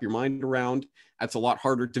harder to wrap your mind around. That's a lot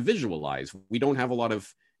harder to visualize. We don't have a lot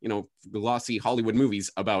of, glossy Hollywood movies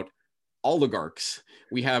about oligarchs.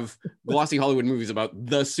 We have glossy Hollywood movies about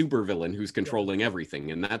the supervillain who's controlling everything.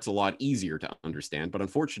 And that's a lot easier to understand, but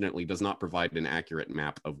unfortunately does not provide an accurate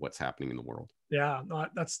map of what's happening in the world. Yeah,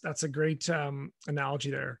 that's a great analogy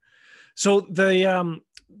there. So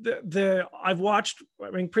I've watched,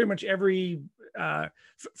 pretty much every,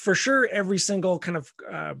 for sure, every single kind of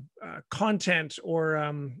content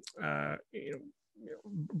or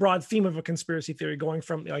broad theme of a conspiracy theory, going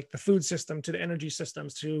from like the food system to the energy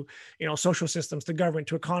systems to social systems to government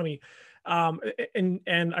to economy. And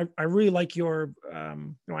I really like your I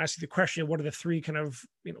asked you the question, what are the three kind of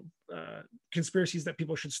conspiracies that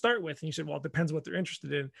people should start with? And you said, well, it depends what they're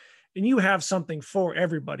interested in. And you have something for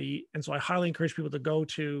everybody. And so I highly encourage people to go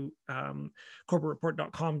to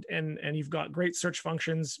corporatereport.com and you've got great search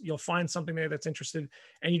functions. You'll find something there that's interested,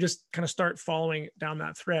 and you just kind of start following down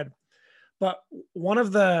that thread. But one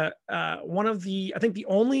of the I think the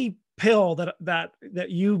only pill that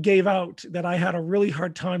you gave out that I had a really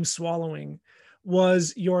hard time swallowing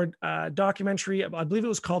was your documentary. I believe it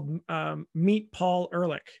was called Meet Paul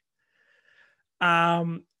Ehrlich.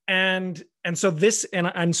 And so this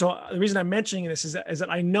and so the reason I'm mentioning this is that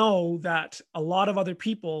I know that a lot of other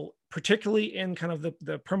people, particularly in kind of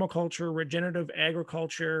the permaculture, regenerative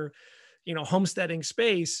agriculture, homesteading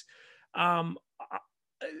space,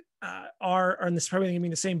 are in this probably going to be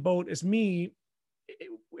in the same boat as me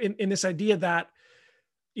in this idea that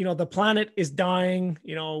the planet is dying,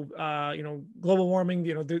 global warming,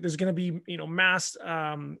 there's going to be, mass,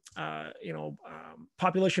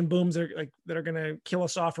 population booms that are going to kill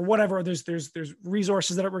us off or whatever. There's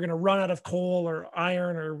resources that we're going to run out of coal or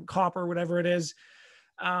iron or copper, whatever it is.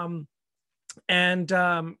 But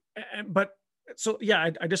so, yeah,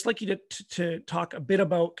 I'd just like you to talk a bit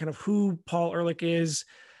about kind of who Paul Ehrlich is,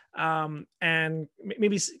 and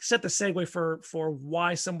maybe set the segue for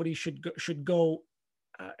why somebody should go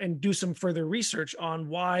and do some further research on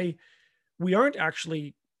why we aren't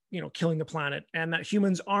actually, killing the planet, and that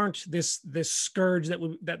humans aren't this scourge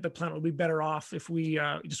that the planet would be better off if we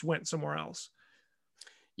just went somewhere else.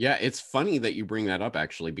 Yeah, it's funny that you bring that up,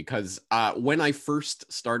 actually, because when I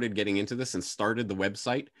first started getting into this and started the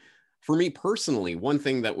website, for me personally, one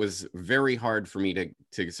thing that was very hard for me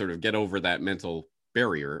to sort of get over that mental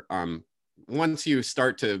barrier, once you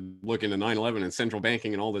start to look into 9/11 and central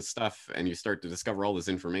banking and all this stuff, and you start to discover all this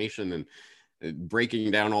information and breaking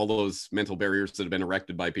down all those mental barriers that have been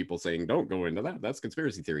erected by people saying, don't go into that, that's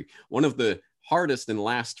conspiracy theory. One of the hardest and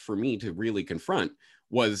last for me to really confront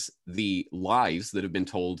was the lies that have been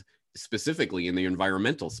told specifically in the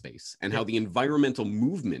environmental space, and how the environmental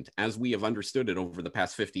movement, as we have understood it over the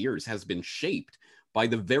past 50 years, has been shaped by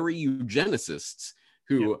the very eugenicists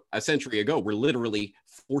who a century ago were literally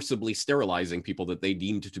forcibly sterilizing people that they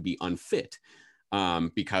deemed to be unfit,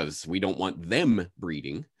 because we don't want them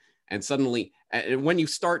breeding. And suddenly, when you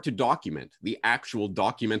start to document the actual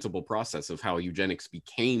documentable process of how eugenics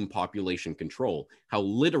became population control, how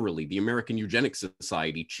literally the American Eugenics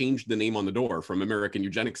Society changed the name on the door from American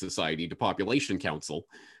Eugenics Society to Population Council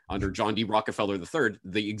under John D. Rockefeller III,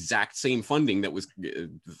 the exact same funding that was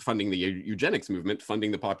funding the eugenics movement,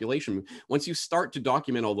 funding the population. Once you start to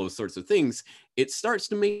document all those sorts of things, it starts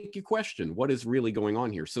to make you question what is really going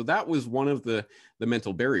on here. So that was one of the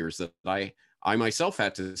mental barriers that I myself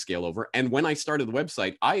had to scale over. And when I started the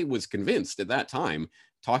website, I was convinced at that time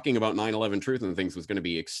talking about 9/11 truth and things was going to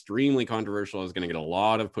be extremely controversial. I was going to get a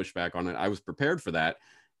lot of pushback on it. I was prepared for that.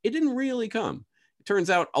 It didn't really come. It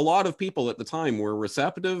turns out a lot of people at the time were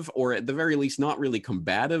receptive, or at the very least not really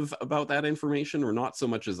combative about that information, or not so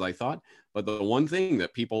much as I thought. But the one thing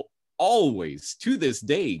that people always to this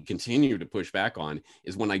day continue to push back on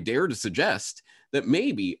is when I dare to suggest that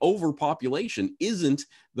maybe overpopulation isn't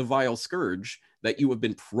the vile scourge that you have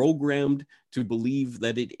been programmed to believe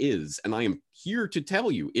that it is. And I am here to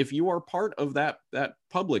tell you, if you are part of that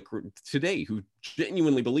public today who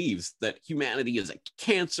genuinely believes that humanity is a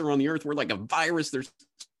cancer on the earth, we're like a virus, there's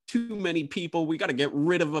too many people, we got to get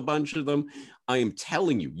rid of a bunch of them, I am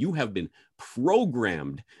telling you, you have been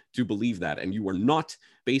programmed to believe that, and you are not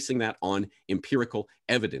basing that on empirical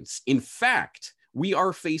evidence. In fact, we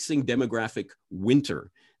are facing demographic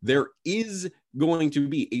winter. There is going to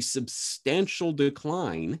be a substantial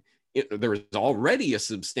decline. There is already a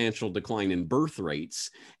substantial decline in birth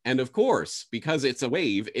rates. And of course, because it's a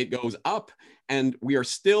wave, it goes up, and we are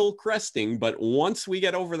still cresting. But once we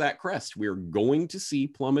get over that crest, we're going to see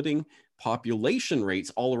plummeting population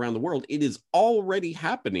rates all around the world. It is already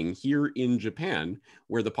happening here in Japan,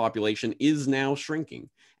 where the population is now shrinking.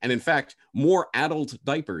 And in fact, more adult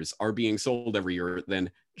diapers are being sold every year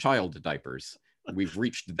than child diapers. We've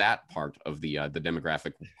reached that part of the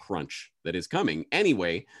demographic crunch that is coming.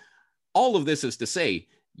 Anyway, all of this is to say,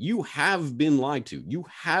 you have been lied to. You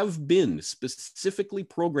have been specifically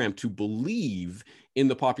programmed to believe in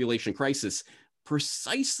the population crisis,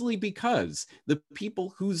 precisely because the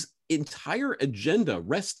people whose entire agenda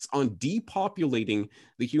rests on depopulating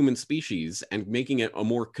the human species and making it a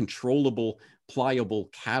more controllable, pliable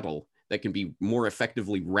cattle that can be more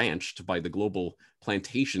effectively ranched by the global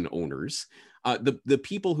plantation owners, the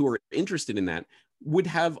people who are interested in that would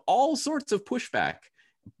have all sorts of pushback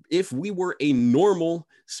if we were a normal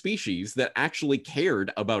species that actually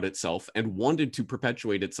cared about itself and wanted to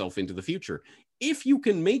perpetuate itself into the future. If you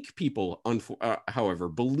can make people, however,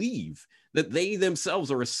 believe that they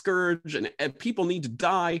themselves are a scourge and people need to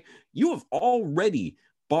die, you have already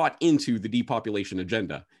bought into the depopulation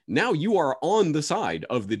agenda. Now you are on the side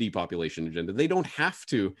of the depopulation agenda. They don't have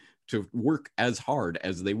to work as hard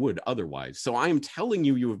as they would otherwise. So I am telling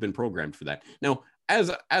you, you have been programmed for that. Now, as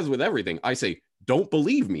with everything, I say, don't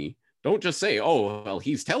believe me. Don't just say, oh, well,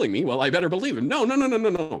 he's telling me, well, I better believe him.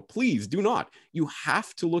 No. Please do not. You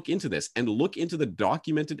have to look into this and look into the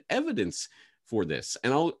documented evidence for this.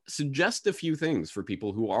 And I'll suggest a few things for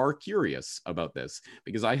people who are curious about this,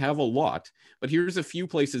 because I have a lot, but here's a few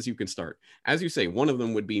places you can start. As you say, one of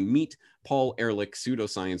them would be Meet Paul Ehrlich,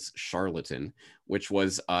 Pseudoscience Charlatan, which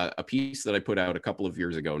was a piece that I put out a couple of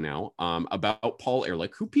years ago now about Paul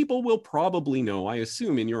Ehrlich, who people will probably know. I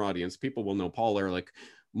assume in your audience, people will know Paul Ehrlich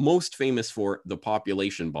most famous for The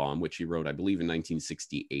Population Bomb, which he wrote, I believe, in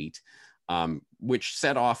 1968, which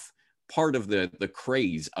set off part of the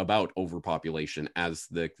craze about overpopulation as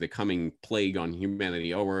the coming plague on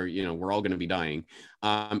humanity. Oh, we're all going to be dying.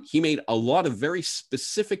 He made a lot of very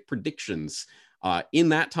specific predictions in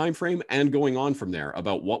that time frame and going on from there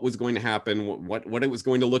about what was going to happen, what it was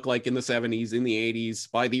going to look like in the 70s, in the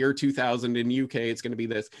 80s, by the year 2000 in UK, it's going to be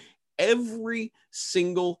this. Every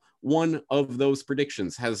single one of those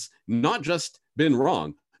predictions has not just been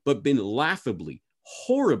wrong, but been laughably,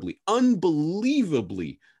 horribly,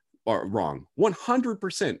 unbelievably wrong.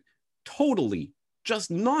 100%, totally just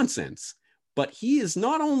nonsense. But he is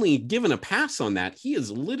not only given a pass on that, he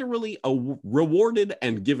is literally rewarded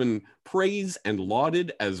and given praise and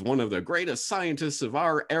lauded as one of the greatest scientists of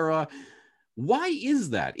our era. Why is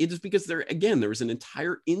that? It is because there is an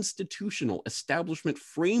entire institutional establishment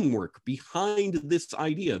framework behind this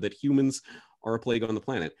idea that humans are a plague on the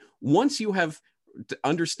planet. Once you have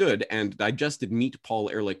understood and digested Meet Paul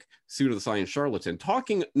Ehrlich, pseudoscience charlatan,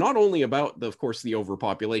 talking not only about, of course, the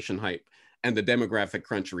overpopulation hype and the demographic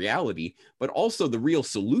crunch reality, but also the real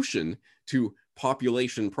solution to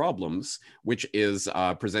population problems, which is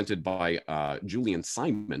presented by Julian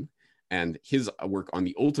Simon and his work on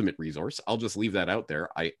the ultimate resource. I'll just leave that out there.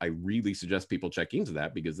 I really suggest people check into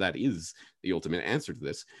that because that is the ultimate answer to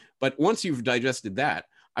this. But once you've digested that,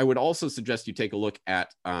 I would also suggest you take a look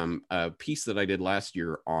at a piece that I did last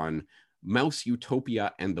year on mouse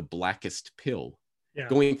utopia and the blackest pill,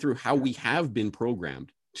 going through how we have been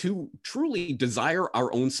programmed to truly desire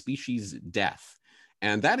our own species' death.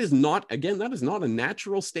 And that is not, again, that is not a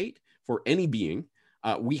natural state for any being.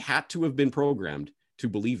 We had to have been programmed to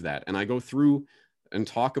believe that. And I go through and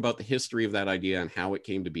talk about the history of that idea and how it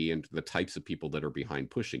came to be and the types of people that are behind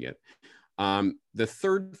pushing it. The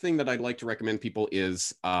third thing that I'd like to recommend people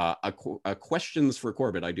is a questions for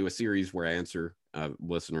Corbett. I do a series where I answer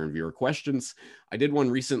listener and viewer questions. I did one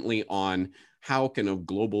recently on how can a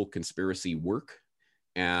global conspiracy work?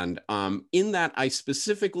 And in that, I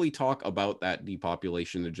specifically talk about that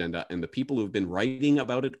depopulation agenda and the people who've been writing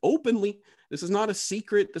about it openly. This is not a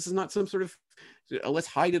secret. This is not some sort of, let's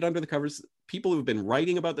hide it under the covers. People who've been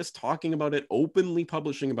writing about this, talking about it, openly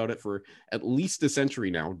publishing about it for at least a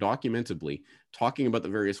century now, documentedly, talking about the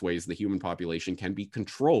various ways the human population can be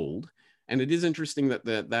controlled. And it is interesting that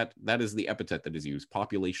that is the epithet that is used,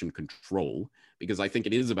 population control, because I think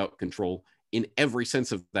it is about control in every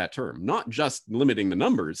sense of that term, not just limiting the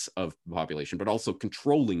numbers of the population, but also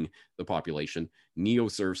controlling the population,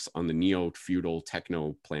 neo-serfs on the neo-feudal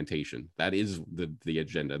techno plantation. That is the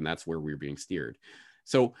agenda, and that's where we're being steered.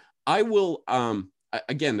 So I will,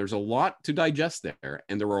 again, there's a lot to digest there,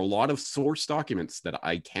 and there are a lot of source documents that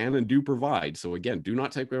I can and do provide. So again, do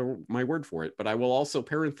not take my word for it, but I will also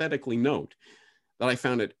parenthetically note that I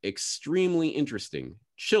found it extremely interesting,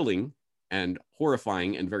 chilling, and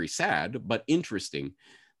horrifying and very sad, but interesting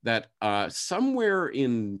that somewhere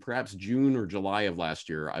in perhaps June or July of last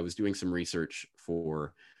year, I was doing some research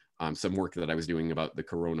for some work that I was doing about the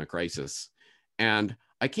Corona crisis. And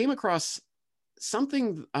I came across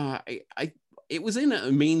something, it was in a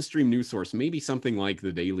mainstream news source, maybe something like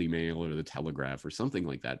the Daily Mail or the Telegraph or something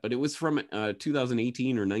like that. But it was from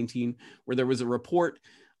 2018 or 19, where there was a report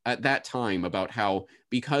at that time about how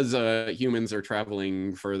because humans are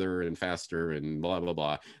traveling further and faster and blah, blah,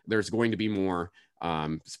 blah, there's going to be more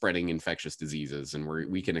spreading infectious diseases and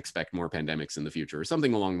we can expect more pandemics in the future or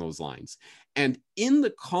something along those lines. And in the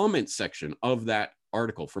comments section of that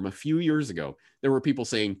article from a few years ago, there were people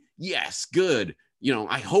saying, yes, good. You know,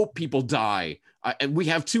 I hope people die. And we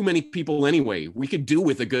have too many people anyway. We could do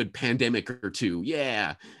with a good pandemic or two.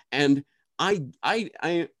 Yeah. And I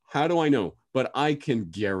how do I know? But I can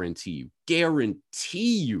guarantee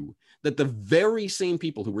you that the very same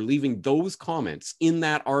people who were leaving those comments in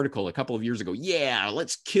that article a couple of years ago, yeah,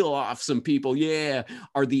 let's kill off some people, yeah,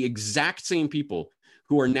 are the exact same people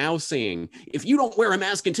who are now saying, if you don't wear a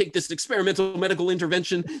mask and take this experimental medical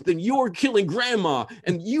intervention, then you're killing grandma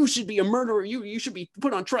and you should be a murderer. You should be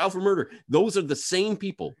put on trial for murder. Those are the same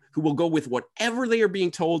people who will go with whatever they are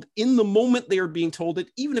being told in the moment they are being told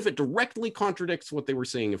it, even if it directly contradicts what they were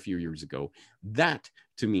saying a few years ago. That,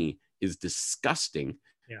 to me, is disgusting.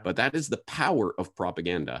 Yeah. But that is the power of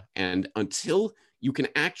propaganda. And until you can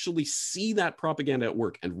actually see that propaganda at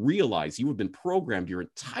work and realize you have been programmed your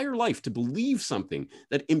entire life to believe something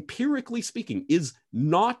that empirically speaking is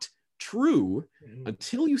not true,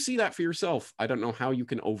 until you see that for yourself, I don't know how you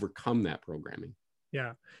can overcome that programming.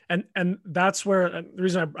 Yeah. And that's where the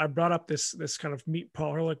reason I brought up this kind of Meet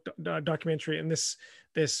Paul Ehrlich documentary and this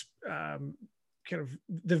kind of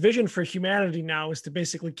the vision for humanity now is to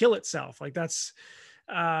basically kill itself. Like that's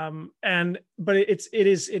But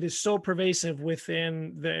it is so pervasive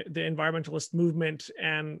within the environmentalist movement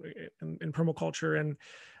and in permaculture, and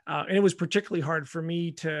it was particularly hard for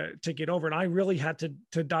me to get over. And I really had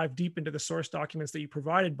to dive deep into the source documents that you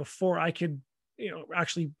provided before I could,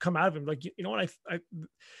 actually come out of them. Like, what,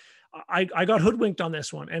 I got hoodwinked on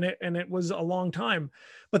this one, and it was a long time.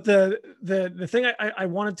 But the thing I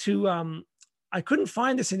wanted to, I couldn't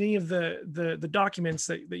find this in any of the documents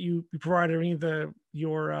that you provided, or any of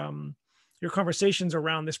your conversations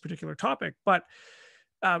around this particular topic. But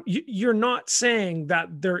you're not saying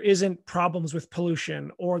that there isn't problems with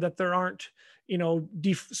pollution, or that there aren't,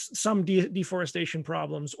 some deforestation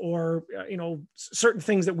problems, or certain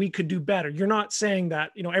things that we could do better. You're not saying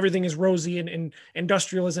that everything is rosy and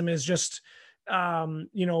industrialism is just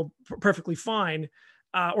perfectly fine.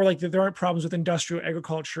 Or like that there aren't problems with industrial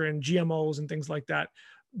agriculture and GMOs and things like that.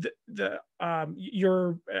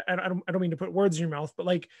 You're, I don't mean to put words in your mouth, but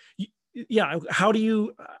like, yeah, how do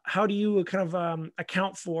you kind of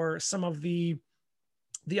account for some of the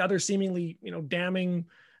other seemingly damning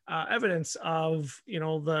evidence of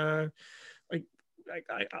the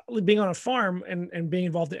being on a farm and being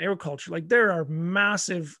involved in agriculture? Like, there are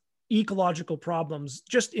massive ecological problems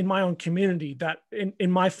just in my own community that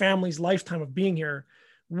in my family's lifetime of being here,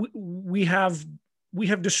 we have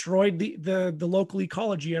destroyed the local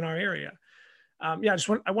ecology in our area. I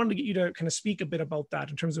wanted to get you to kind of speak a bit about that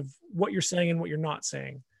in terms of what you're saying and what you're not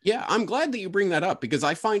saying. Yeah, I'm glad that you bring that up, because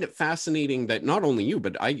I find it fascinating that not only you,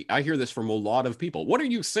 but I hear this from a lot of people. What are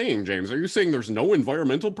you saying, James? Are you saying there's no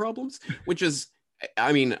environmental problems? Which is,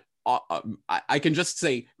 I mean, I can just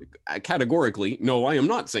say categorically, no, I am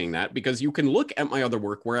not saying that, because you can look at my other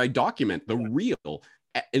work where I document the real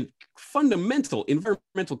and fundamental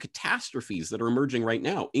environmental catastrophes that are emerging right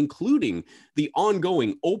now, including the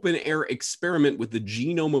ongoing open air experiment with the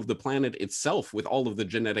genome of the planet itself, with all of the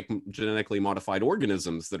genetically modified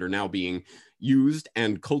organisms that are now being used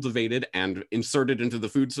and cultivated and inserted into the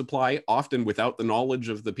food supply, often without the knowledge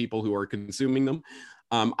of the people who are consuming them.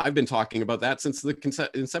 I've been talking about that since the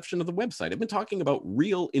inception of the website. I've been talking about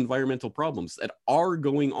real environmental problems that are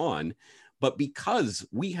going on, but because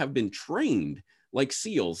we have been trained like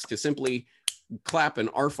seals to simply clap an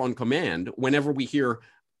ARF on command whenever we hear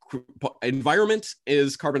environment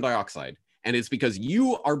is carbon dioxide. And it's because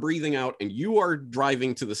you are breathing out and you are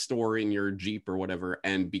driving to the store in your Jeep or whatever,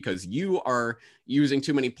 and because you are using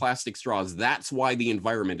too many plastic straws, that's why the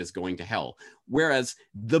environment is going to hell. Whereas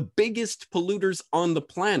the biggest polluters on the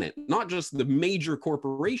planet, not just the major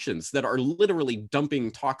corporations that are literally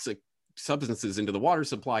dumping toxic substances into the water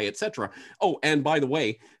supply, etc. Oh, and by the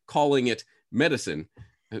way, calling it medicine.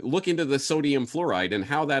 Look into the sodium fluoride and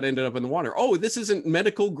how that ended up in the water. Oh, this isn't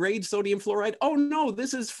medical grade sodium fluoride. Oh no,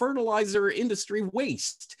 this is fertilizer industry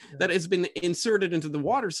waste that has been inserted into the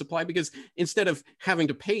water supply, because instead of having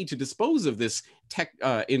to pay to dispose of this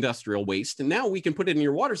industrial waste, and now we can put it in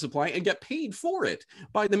your water supply and get paid for it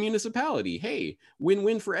by the municipality. Hey,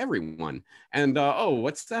 win-win for everyone. And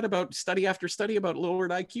what's that about study after study about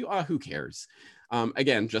lowered IQ? Who cares?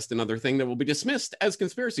 Again, just another thing that will be dismissed as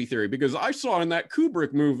conspiracy theory, because I saw in that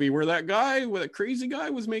Kubrick movie where that crazy guy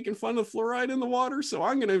was making fun of fluoride in the water. So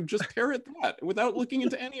I'm going to just parrot that without looking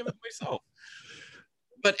into any of it myself.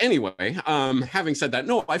 But anyway, having said that,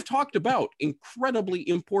 no, I've talked about incredibly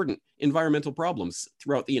important environmental problems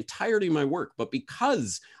throughout the entirety of my work. But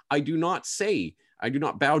because I do not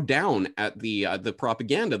bow down at the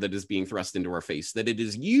propaganda that is being thrust into our face, that it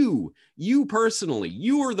is you personally,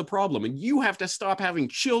 you are the problem, and you have to stop having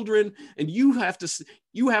children, and you have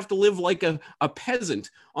to live like a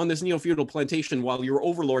peasant on this neo-feudal plantation while your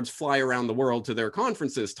overlords fly around the world to their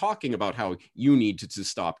conferences talking about how you need to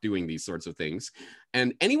stop doing these sorts of things.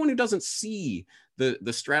 And anyone who doesn't see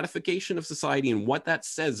the stratification of society and what that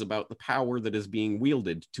says about the power that is being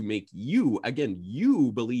wielded to make you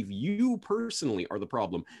believe you personally are the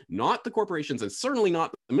problem, not the corporations, and certainly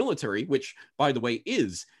not the military, which, by the way,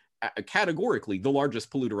 is categorically the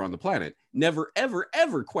largest polluter on the planet. Never, ever,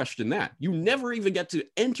 ever question that. You never even get to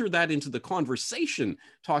enter that into the conversation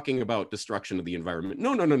talking about destruction of the environment.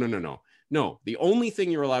 No, the only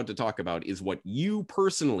thing you're allowed to talk about is what you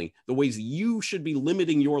personally, the ways you should be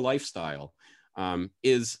limiting your lifestyle,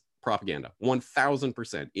 is propaganda.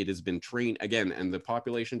 1000%. It has been trained again, and the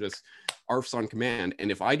population just ARFs on command. And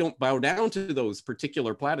if I don't bow down to those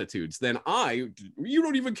particular platitudes, then you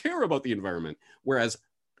don't even care about the environment. Whereas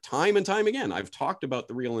time and time again, I've talked about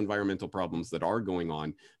the real environmental problems that are going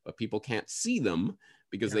on, but people can't see them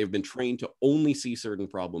because they've been trained to only see certain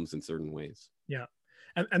problems in certain ways. Yeah.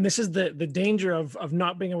 And this is the danger of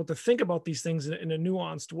not being able to think about these things in a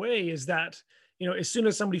nuanced way, is that, as soon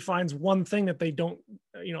as somebody finds one thing that they don't,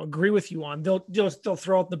 agree with you on, they'll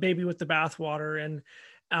throw out the baby with the bathwater and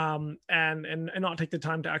not take the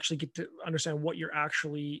time to actually get to understand what you're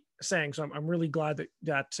actually saying. So I'm really glad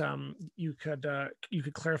that you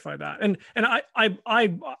could clarify that. And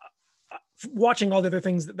I watching all the other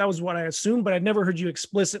things, that was what I assumed, but I'd never heard you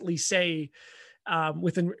explicitly say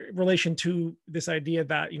within relation to this idea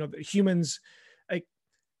that,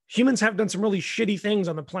 humans have done some really shitty things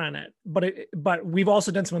on the planet, but we've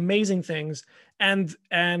also done some amazing things. And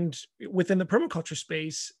within the permaculture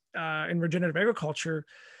space, in regenerative agriculture,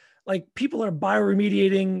 like people are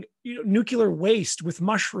bioremediating nuclear waste with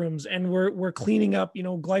mushrooms, and we're cleaning up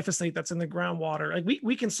glyphosate that's in the groundwater. Like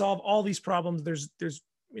we can solve all these problems. There's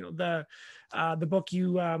the book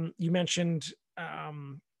you mentioned,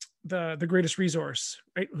 the greatest resource,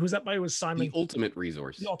 right? Who's that by? It was Simon. The Ultimate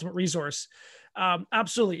Resource. The Ultimate Resource.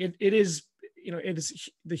 Absolutely, it is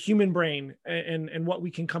the human brain and what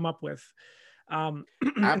we can come up with.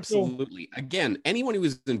 Absolutely. Again, anyone who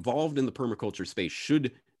is involved in the permaculture space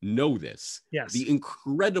should know this. Yes. The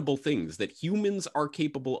incredible things that humans are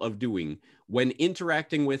capable of doing when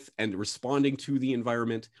interacting with and responding to the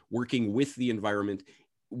environment, working with the environment.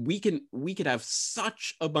 We could have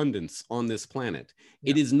such abundance on this planet.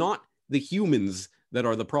 Yeah. It is not the humans that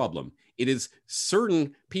are the problem. It is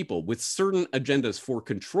certain people with certain agendas for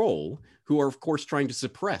control who are, of course, trying to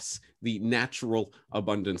suppress the natural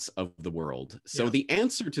abundance of the world. So the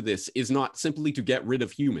answer to this is not simply to get rid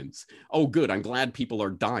of humans. Oh, good, I'm glad people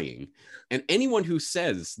are dying. And anyone who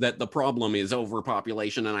says that the problem is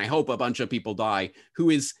overpopulation and I hope a bunch of people die, who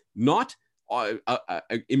is not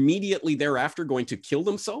immediately thereafter going to kill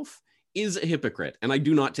themselves, is a hypocrite, and I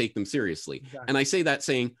do not take them seriously. Exactly. And I say that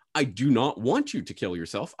saying, I do not want you to kill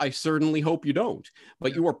yourself. I certainly hope you don't.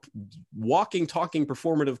 But you are talking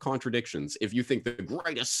performative contradictions if you think the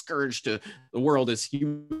greatest scourge to the world is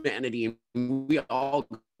humanity and we all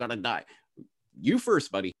gotta die. You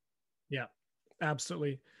first, buddy. Yeah,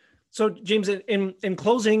 absolutely. So, James, in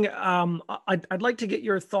closing, I'd like to get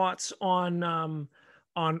your thoughts on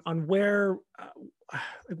where,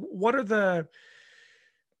 what are the.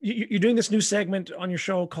 You're doing this new segment on your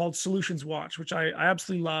show called Solutions Watch, which I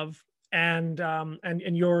absolutely love. And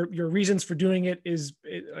your reasons for doing it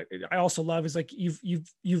I also love is like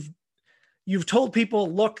you've told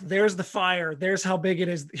people, look, there's the fire, there's how big it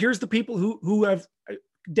is. Here's the people who have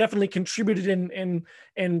definitely contributed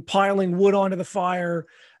in piling wood onto the fire.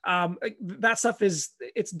 That stuff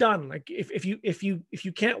it's done. Like if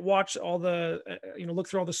you can't watch all the, look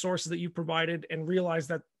through all the sources that you provided and realize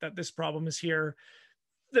that this problem is here,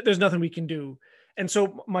 there's nothing we can do. And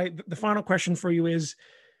so the final question for you is,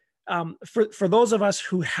 for those of us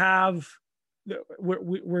who have,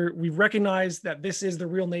 we recognize that this is the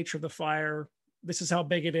real nature of the fire. This is how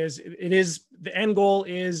big it is. It is, the end goal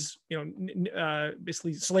is,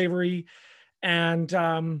 basically slavery. And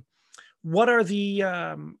what are the,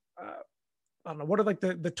 I don't know, what are like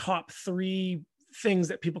the top 3 things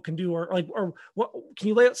that people can do, or what, can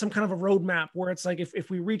you lay out some kind of a roadmap where it's like, if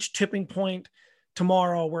we reach tipping point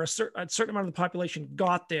tomorrow where a certain amount of the population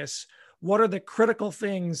got this, what are the critical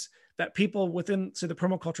things that people within, say, the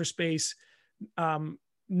permaculture space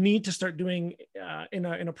need to start doing in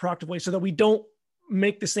a proactive way, so that we don't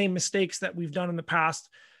make the same mistakes that we've done in the past?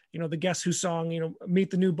 The Guess Who song,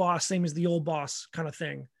 meet the new boss, same as the old boss kind of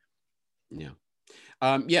thing. Yeah.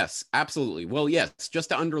 Yes, absolutely. Well, yes, just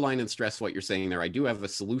to underline and stress what you're saying there, I do have a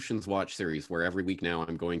Solutions Watch series where every week now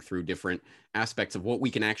I'm going through different aspects of what we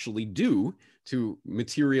can actually do to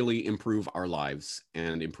materially improve our lives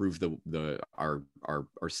and improve our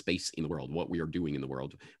space in the world, what we are doing in the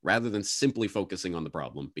world, rather than simply focusing on the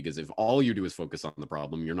problem. Because if all you do is focus on the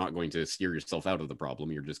problem, you're not going to steer yourself out of the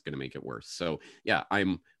problem. You're just going to make it worse. So yeah,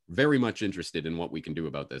 I'm very much interested in what we can do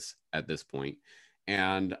about this at this point.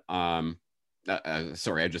 And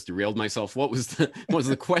sorry, I just derailed myself. What was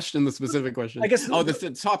the question? The specific question? I guess. Oh,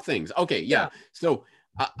 the top things. Okay, yeah. So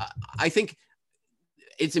I think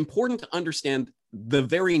it's important to understand the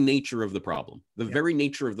very nature of the problem, the very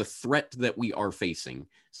nature of the threat that we are facing,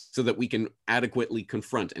 so that we can adequately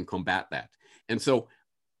confront and combat that. And so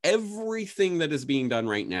everything that is being done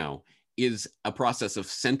right now is a process of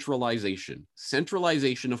centralization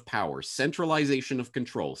of power, centralization of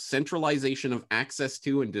control, centralization of access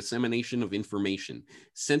to and dissemination of information,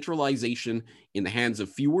 centralization in the hands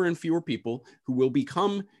of fewer and fewer people who will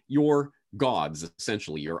become your gods,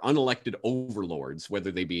 essentially, your unelected overlords,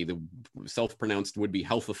 whether they be the self-pronounced would-be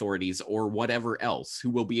health authorities or whatever else, who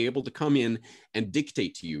will be able to come in and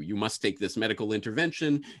dictate to you, you must take this medical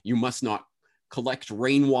intervention, you must not collect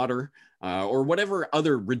rainwater, or whatever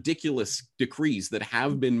other ridiculous decrees that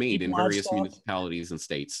have been made in various municipalities and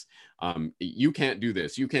states. You can't do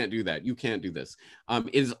this, you can't do that, you can't do this.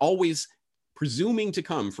 It is always presuming to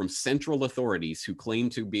come from central authorities who claim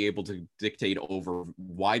to be able to dictate over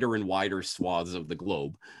wider and wider swaths of the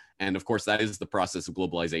globe. And of course, that is the process of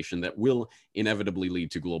globalization that will inevitably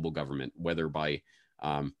lead to global government, whether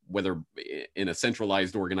in a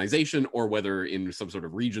centralized organization or whether in some sort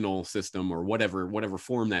of regional system or whatever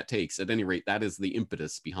form that takes. At any rate, that is the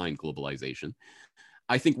impetus behind globalization.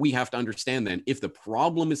 I think we have to understand then, if the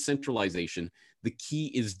problem is centralization, the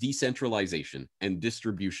key is decentralization and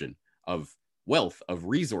distribution of wealth, of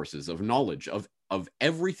resources, of knowledge, of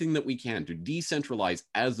everything that we can, to decentralize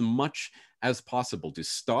as much as possible, to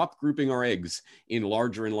stop grouping our eggs in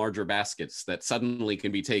larger and larger baskets that suddenly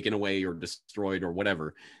can be taken away or destroyed or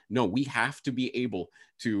whatever. No, we have to be able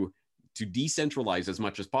to decentralize as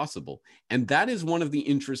much as possible. And that is one of the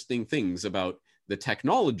interesting things about the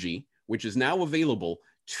technology, which is now available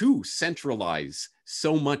to centralize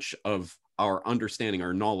so much of our understanding,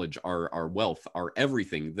 our knowledge, our wealth, our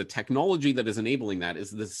everything. The technology that is enabling that is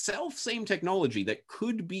the same technology that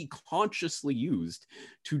could be consciously used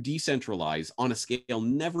to decentralize on a scale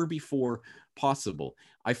never before possible.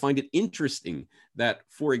 I find it interesting that,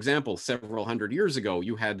 for example, several hundred years ago,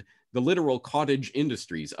 you had the literal cottage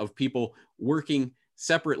industries of people working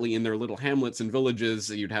separately in their little hamlets and villages.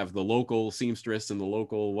 You'd have the local seamstress and the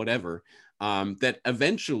local whatever, that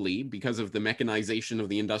eventually, because of the mechanization of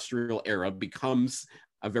the industrial era, becomes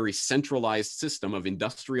a very centralized system of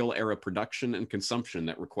industrial era production and consumption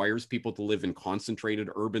that requires people to live in concentrated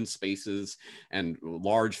urban spaces and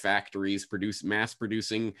large factories, mass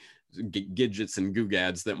producing gadgets and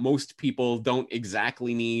googads that most people don't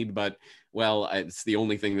exactly need, but well, it's the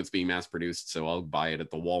only thing that's being mass produced, so I'll buy it at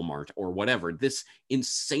the Walmart or whatever. This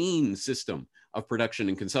insane system of production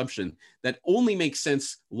and consumption that only makes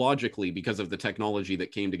sense logically because of the technology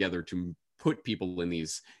that came together to put people in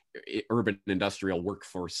these urban industrial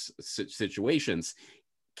workforce situations,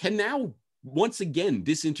 can now once again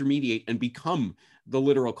disintermediate and become the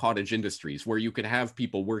literal cottage industries, where you could have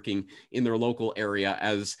people working in their local area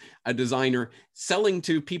as a designer, selling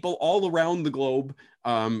to people all around the globe,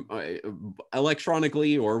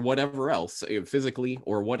 electronically or whatever else, physically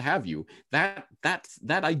or what have you. That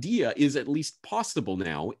idea is at least possible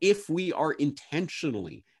now if we are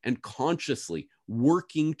intentionally and consciously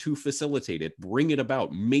working to facilitate it, bring it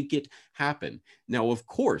about, make it happen. Now, of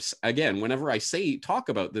course, again, whenever I talk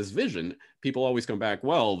about this vision, people always come back,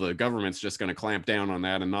 well, the government's just going to clamp down on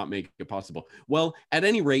that and not make it possible. Well, at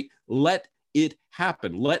any rate, let it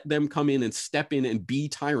happen. Let them come in and step in and be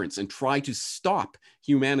tyrants and try to stop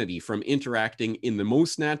humanity from interacting in the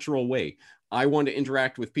most natural way. I want to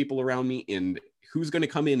interact with people around me, and who's going to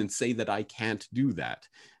come in and say that I can't do that?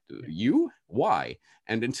 You? Why?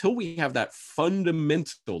 And until we have that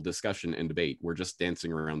fundamental discussion and debate, we're just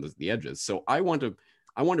dancing around the edges. So I want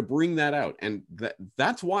to bring that out, and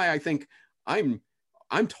that's why I think I'm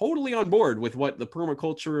totally on board with what the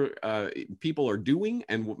permaculture people are doing,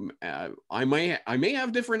 and I may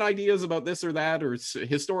have different ideas about this or that, or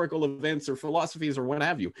historical events or philosophies or what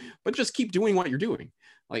have you, but just keep doing what you're doing.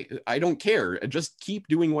 Like, I don't care. Just keep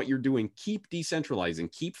doing what you're doing. Keep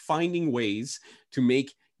decentralizing. Keep finding ways to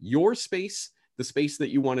make your space the space that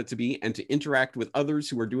you want it to be, and to interact with others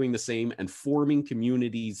who are doing the same, and forming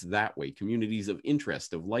communities that way, communities of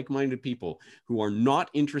interest, of like-minded people who are not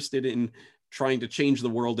interested in trying to change the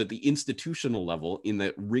world at the institutional level in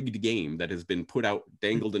that rigged game that has been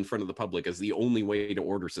dangled in front of the public as the only way to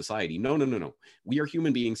order society. No. We are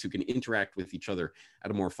human beings who can interact with each other at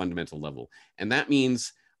a more fundamental level. And that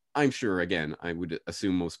means, I'm sure, again, I would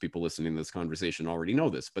assume most people listening to this conversation already know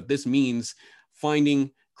this, but this means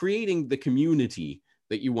creating the community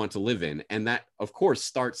that you want to live in. And that, of course,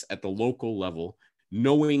 starts at the local level,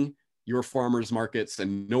 knowing your farmers markets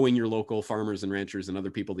and knowing your local farmers and ranchers and other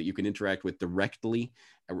people that you can interact with directly,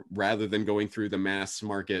 rather than going through the mass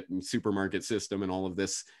market and supermarket system and all of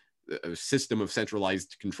this system of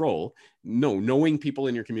centralized control. No, knowing people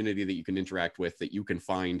in your community that you can interact with, that you can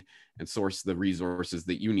find and source the resources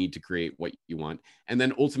that you need to create what you want. And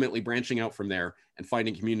then ultimately branching out from there and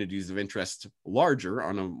finding communities of interest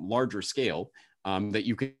on a larger scale, that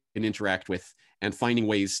you can interact with, and finding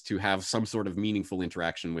ways to have some sort of meaningful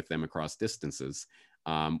interaction with them across distances.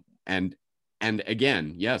 And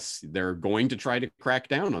again, yes, they're going to try to crack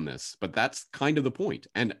down on this, but that's kind of the point.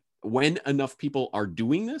 And when enough people are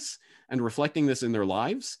doing this and reflecting this in their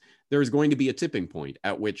lives, there's going to be a tipping point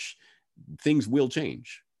at which things will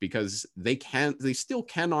change, because they still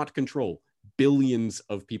cannot control billions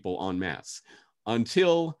of people en masse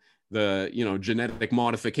until the genetic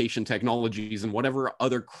modification technologies and whatever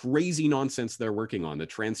other crazy nonsense they're working on, the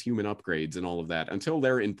transhuman upgrades and all of that, until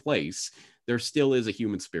they're in place, there still is a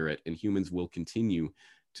human spirit, and humans will continue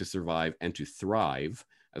to survive and to thrive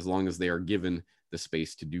as long as they are given the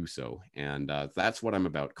space to do so. And that's what I'm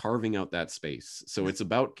about, carving out that space. So it's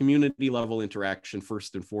about community level interaction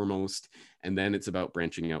first and foremost, and then it's about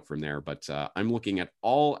branching out from there. But I'm looking at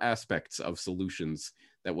all aspects of solutions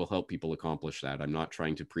that will help people accomplish that. I'm not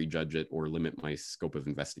trying to prejudge it or limit my scope of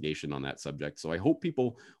investigation on that subject. So I hope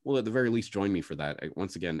people will at the very least join me for that,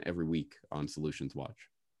 once again, every week on Solutions Watch.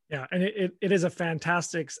 Yeah, and it is a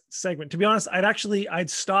fantastic segment. To be honest, I'd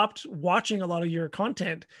stopped watching a lot of your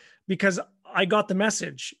content because I got the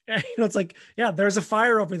message. It's like, yeah, there's a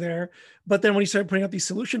fire over there. But then when you start putting out these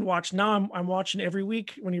Solution Watch, now I'm watching every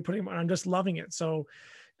week when you're putting them, I'm just loving it. So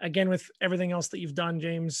again, with everything else that you've done,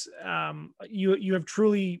 James, you have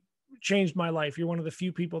truly changed my life. You're one of the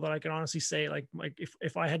few people that I can honestly say, like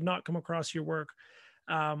if I had not come across your work,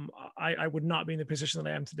 I would not be in the position that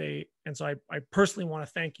I am today. And so I personally want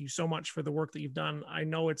to thank you so much for the work that you've done. I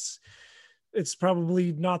know it's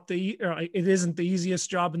probably not it isn't the easiest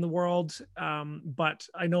job in the world. But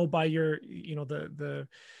I know by your, the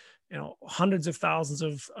hundreds of thousands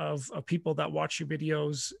of people that watch your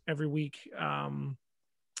videos every week,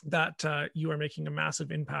 that you are making a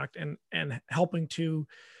massive impact and helping to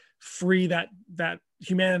free that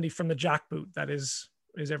humanity from the jackboot that is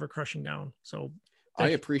ever crushing down. So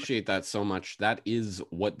I appreciate that so much. That is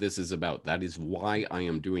what this is about. That is why I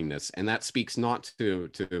am doing this. And that speaks not to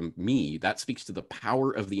me, that speaks to the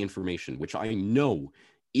power of the information, which I know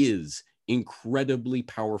is incredibly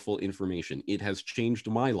powerful information. It has changed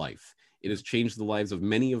my life. It has changed the lives of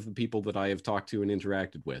many of the people that I have talked to and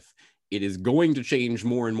interacted with. It is going to change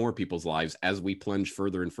more and more people's lives as we plunge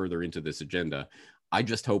further and further into this agenda. I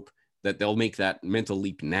just hope that they'll make that mental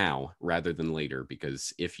leap now rather than later,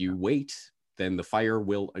 because if you wait, then the fire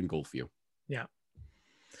will engulf you. Yeah.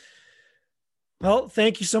 Well,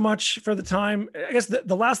 thank you so much for the time. I guess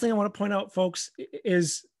the last thing I want to point out, folks,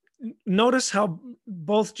 is notice how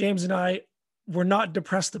both James and I were not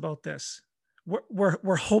depressed about this.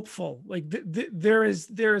 We're hopeful. Like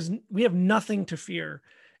we have nothing to fear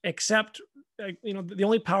except, the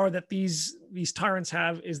only power that these tyrants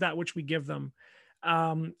have is that which we give them.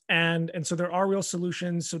 And so there are real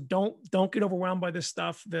solutions. So don't get overwhelmed by this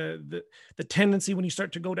stuff. The tendency when you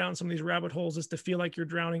start to go down some of these rabbit holes is to feel like you're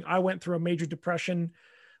drowning. I went through a major depression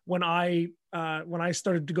when I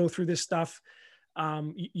started to go through this stuff.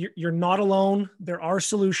 You're not alone. There are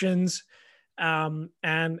solutions. And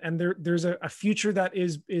there's a future that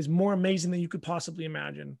is more amazing than you could possibly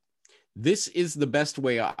imagine. This is the best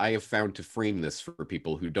way I have found to frame this for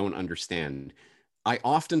people who don't understand. I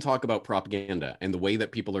often talk about propaganda and the way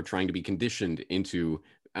that people are trying to be conditioned into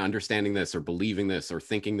understanding this or believing this or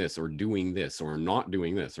thinking this or doing this or not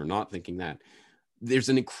doing this or not thinking that. There's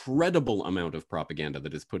an incredible amount of propaganda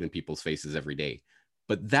that is put in people's faces every day.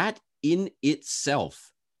 But that in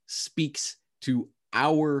itself speaks to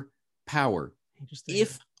our power.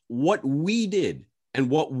 If what we did and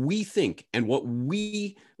what we think and what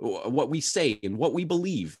we say and what we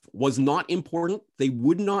believe was not important, they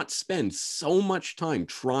would not spend so much time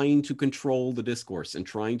trying to control the discourse and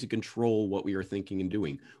trying to control what we are thinking and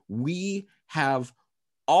doing. We have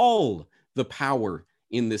all the power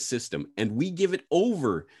in this system, and we give it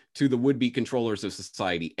over to the would-be controllers of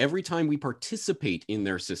society every time we participate in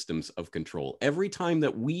their systems of control. Every time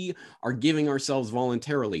that we are giving ourselves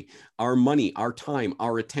voluntarily our money, our time,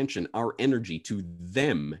 our attention, our energy to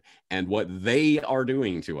them and what they are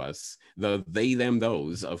doing to us, the they, them,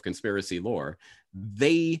 those of conspiracy lore,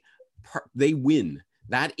 they win.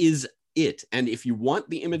 That is it. And if you want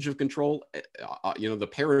the image of control, the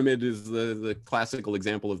pyramid is the classical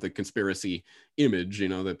example of the conspiracy image,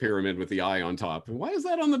 the pyramid with the eye on top. Why is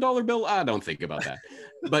that on the dollar bill? I don't think about that.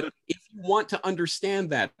 But if you want to understand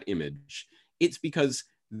that image, it's because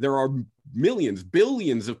there are millions,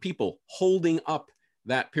 billions of people holding up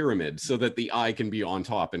that pyramid so that the eye can be on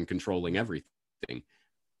top and controlling everything.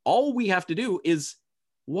 All we have to do is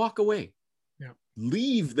walk away.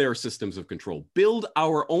 Leave their systems of control, build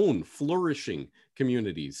our own flourishing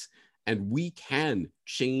communities, and we can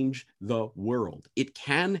change the world. It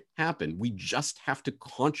can happen. We just have to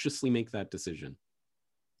consciously make that decision.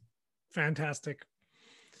 Fantastic.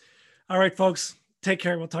 All right, folks, take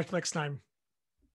care. We'll talk next time.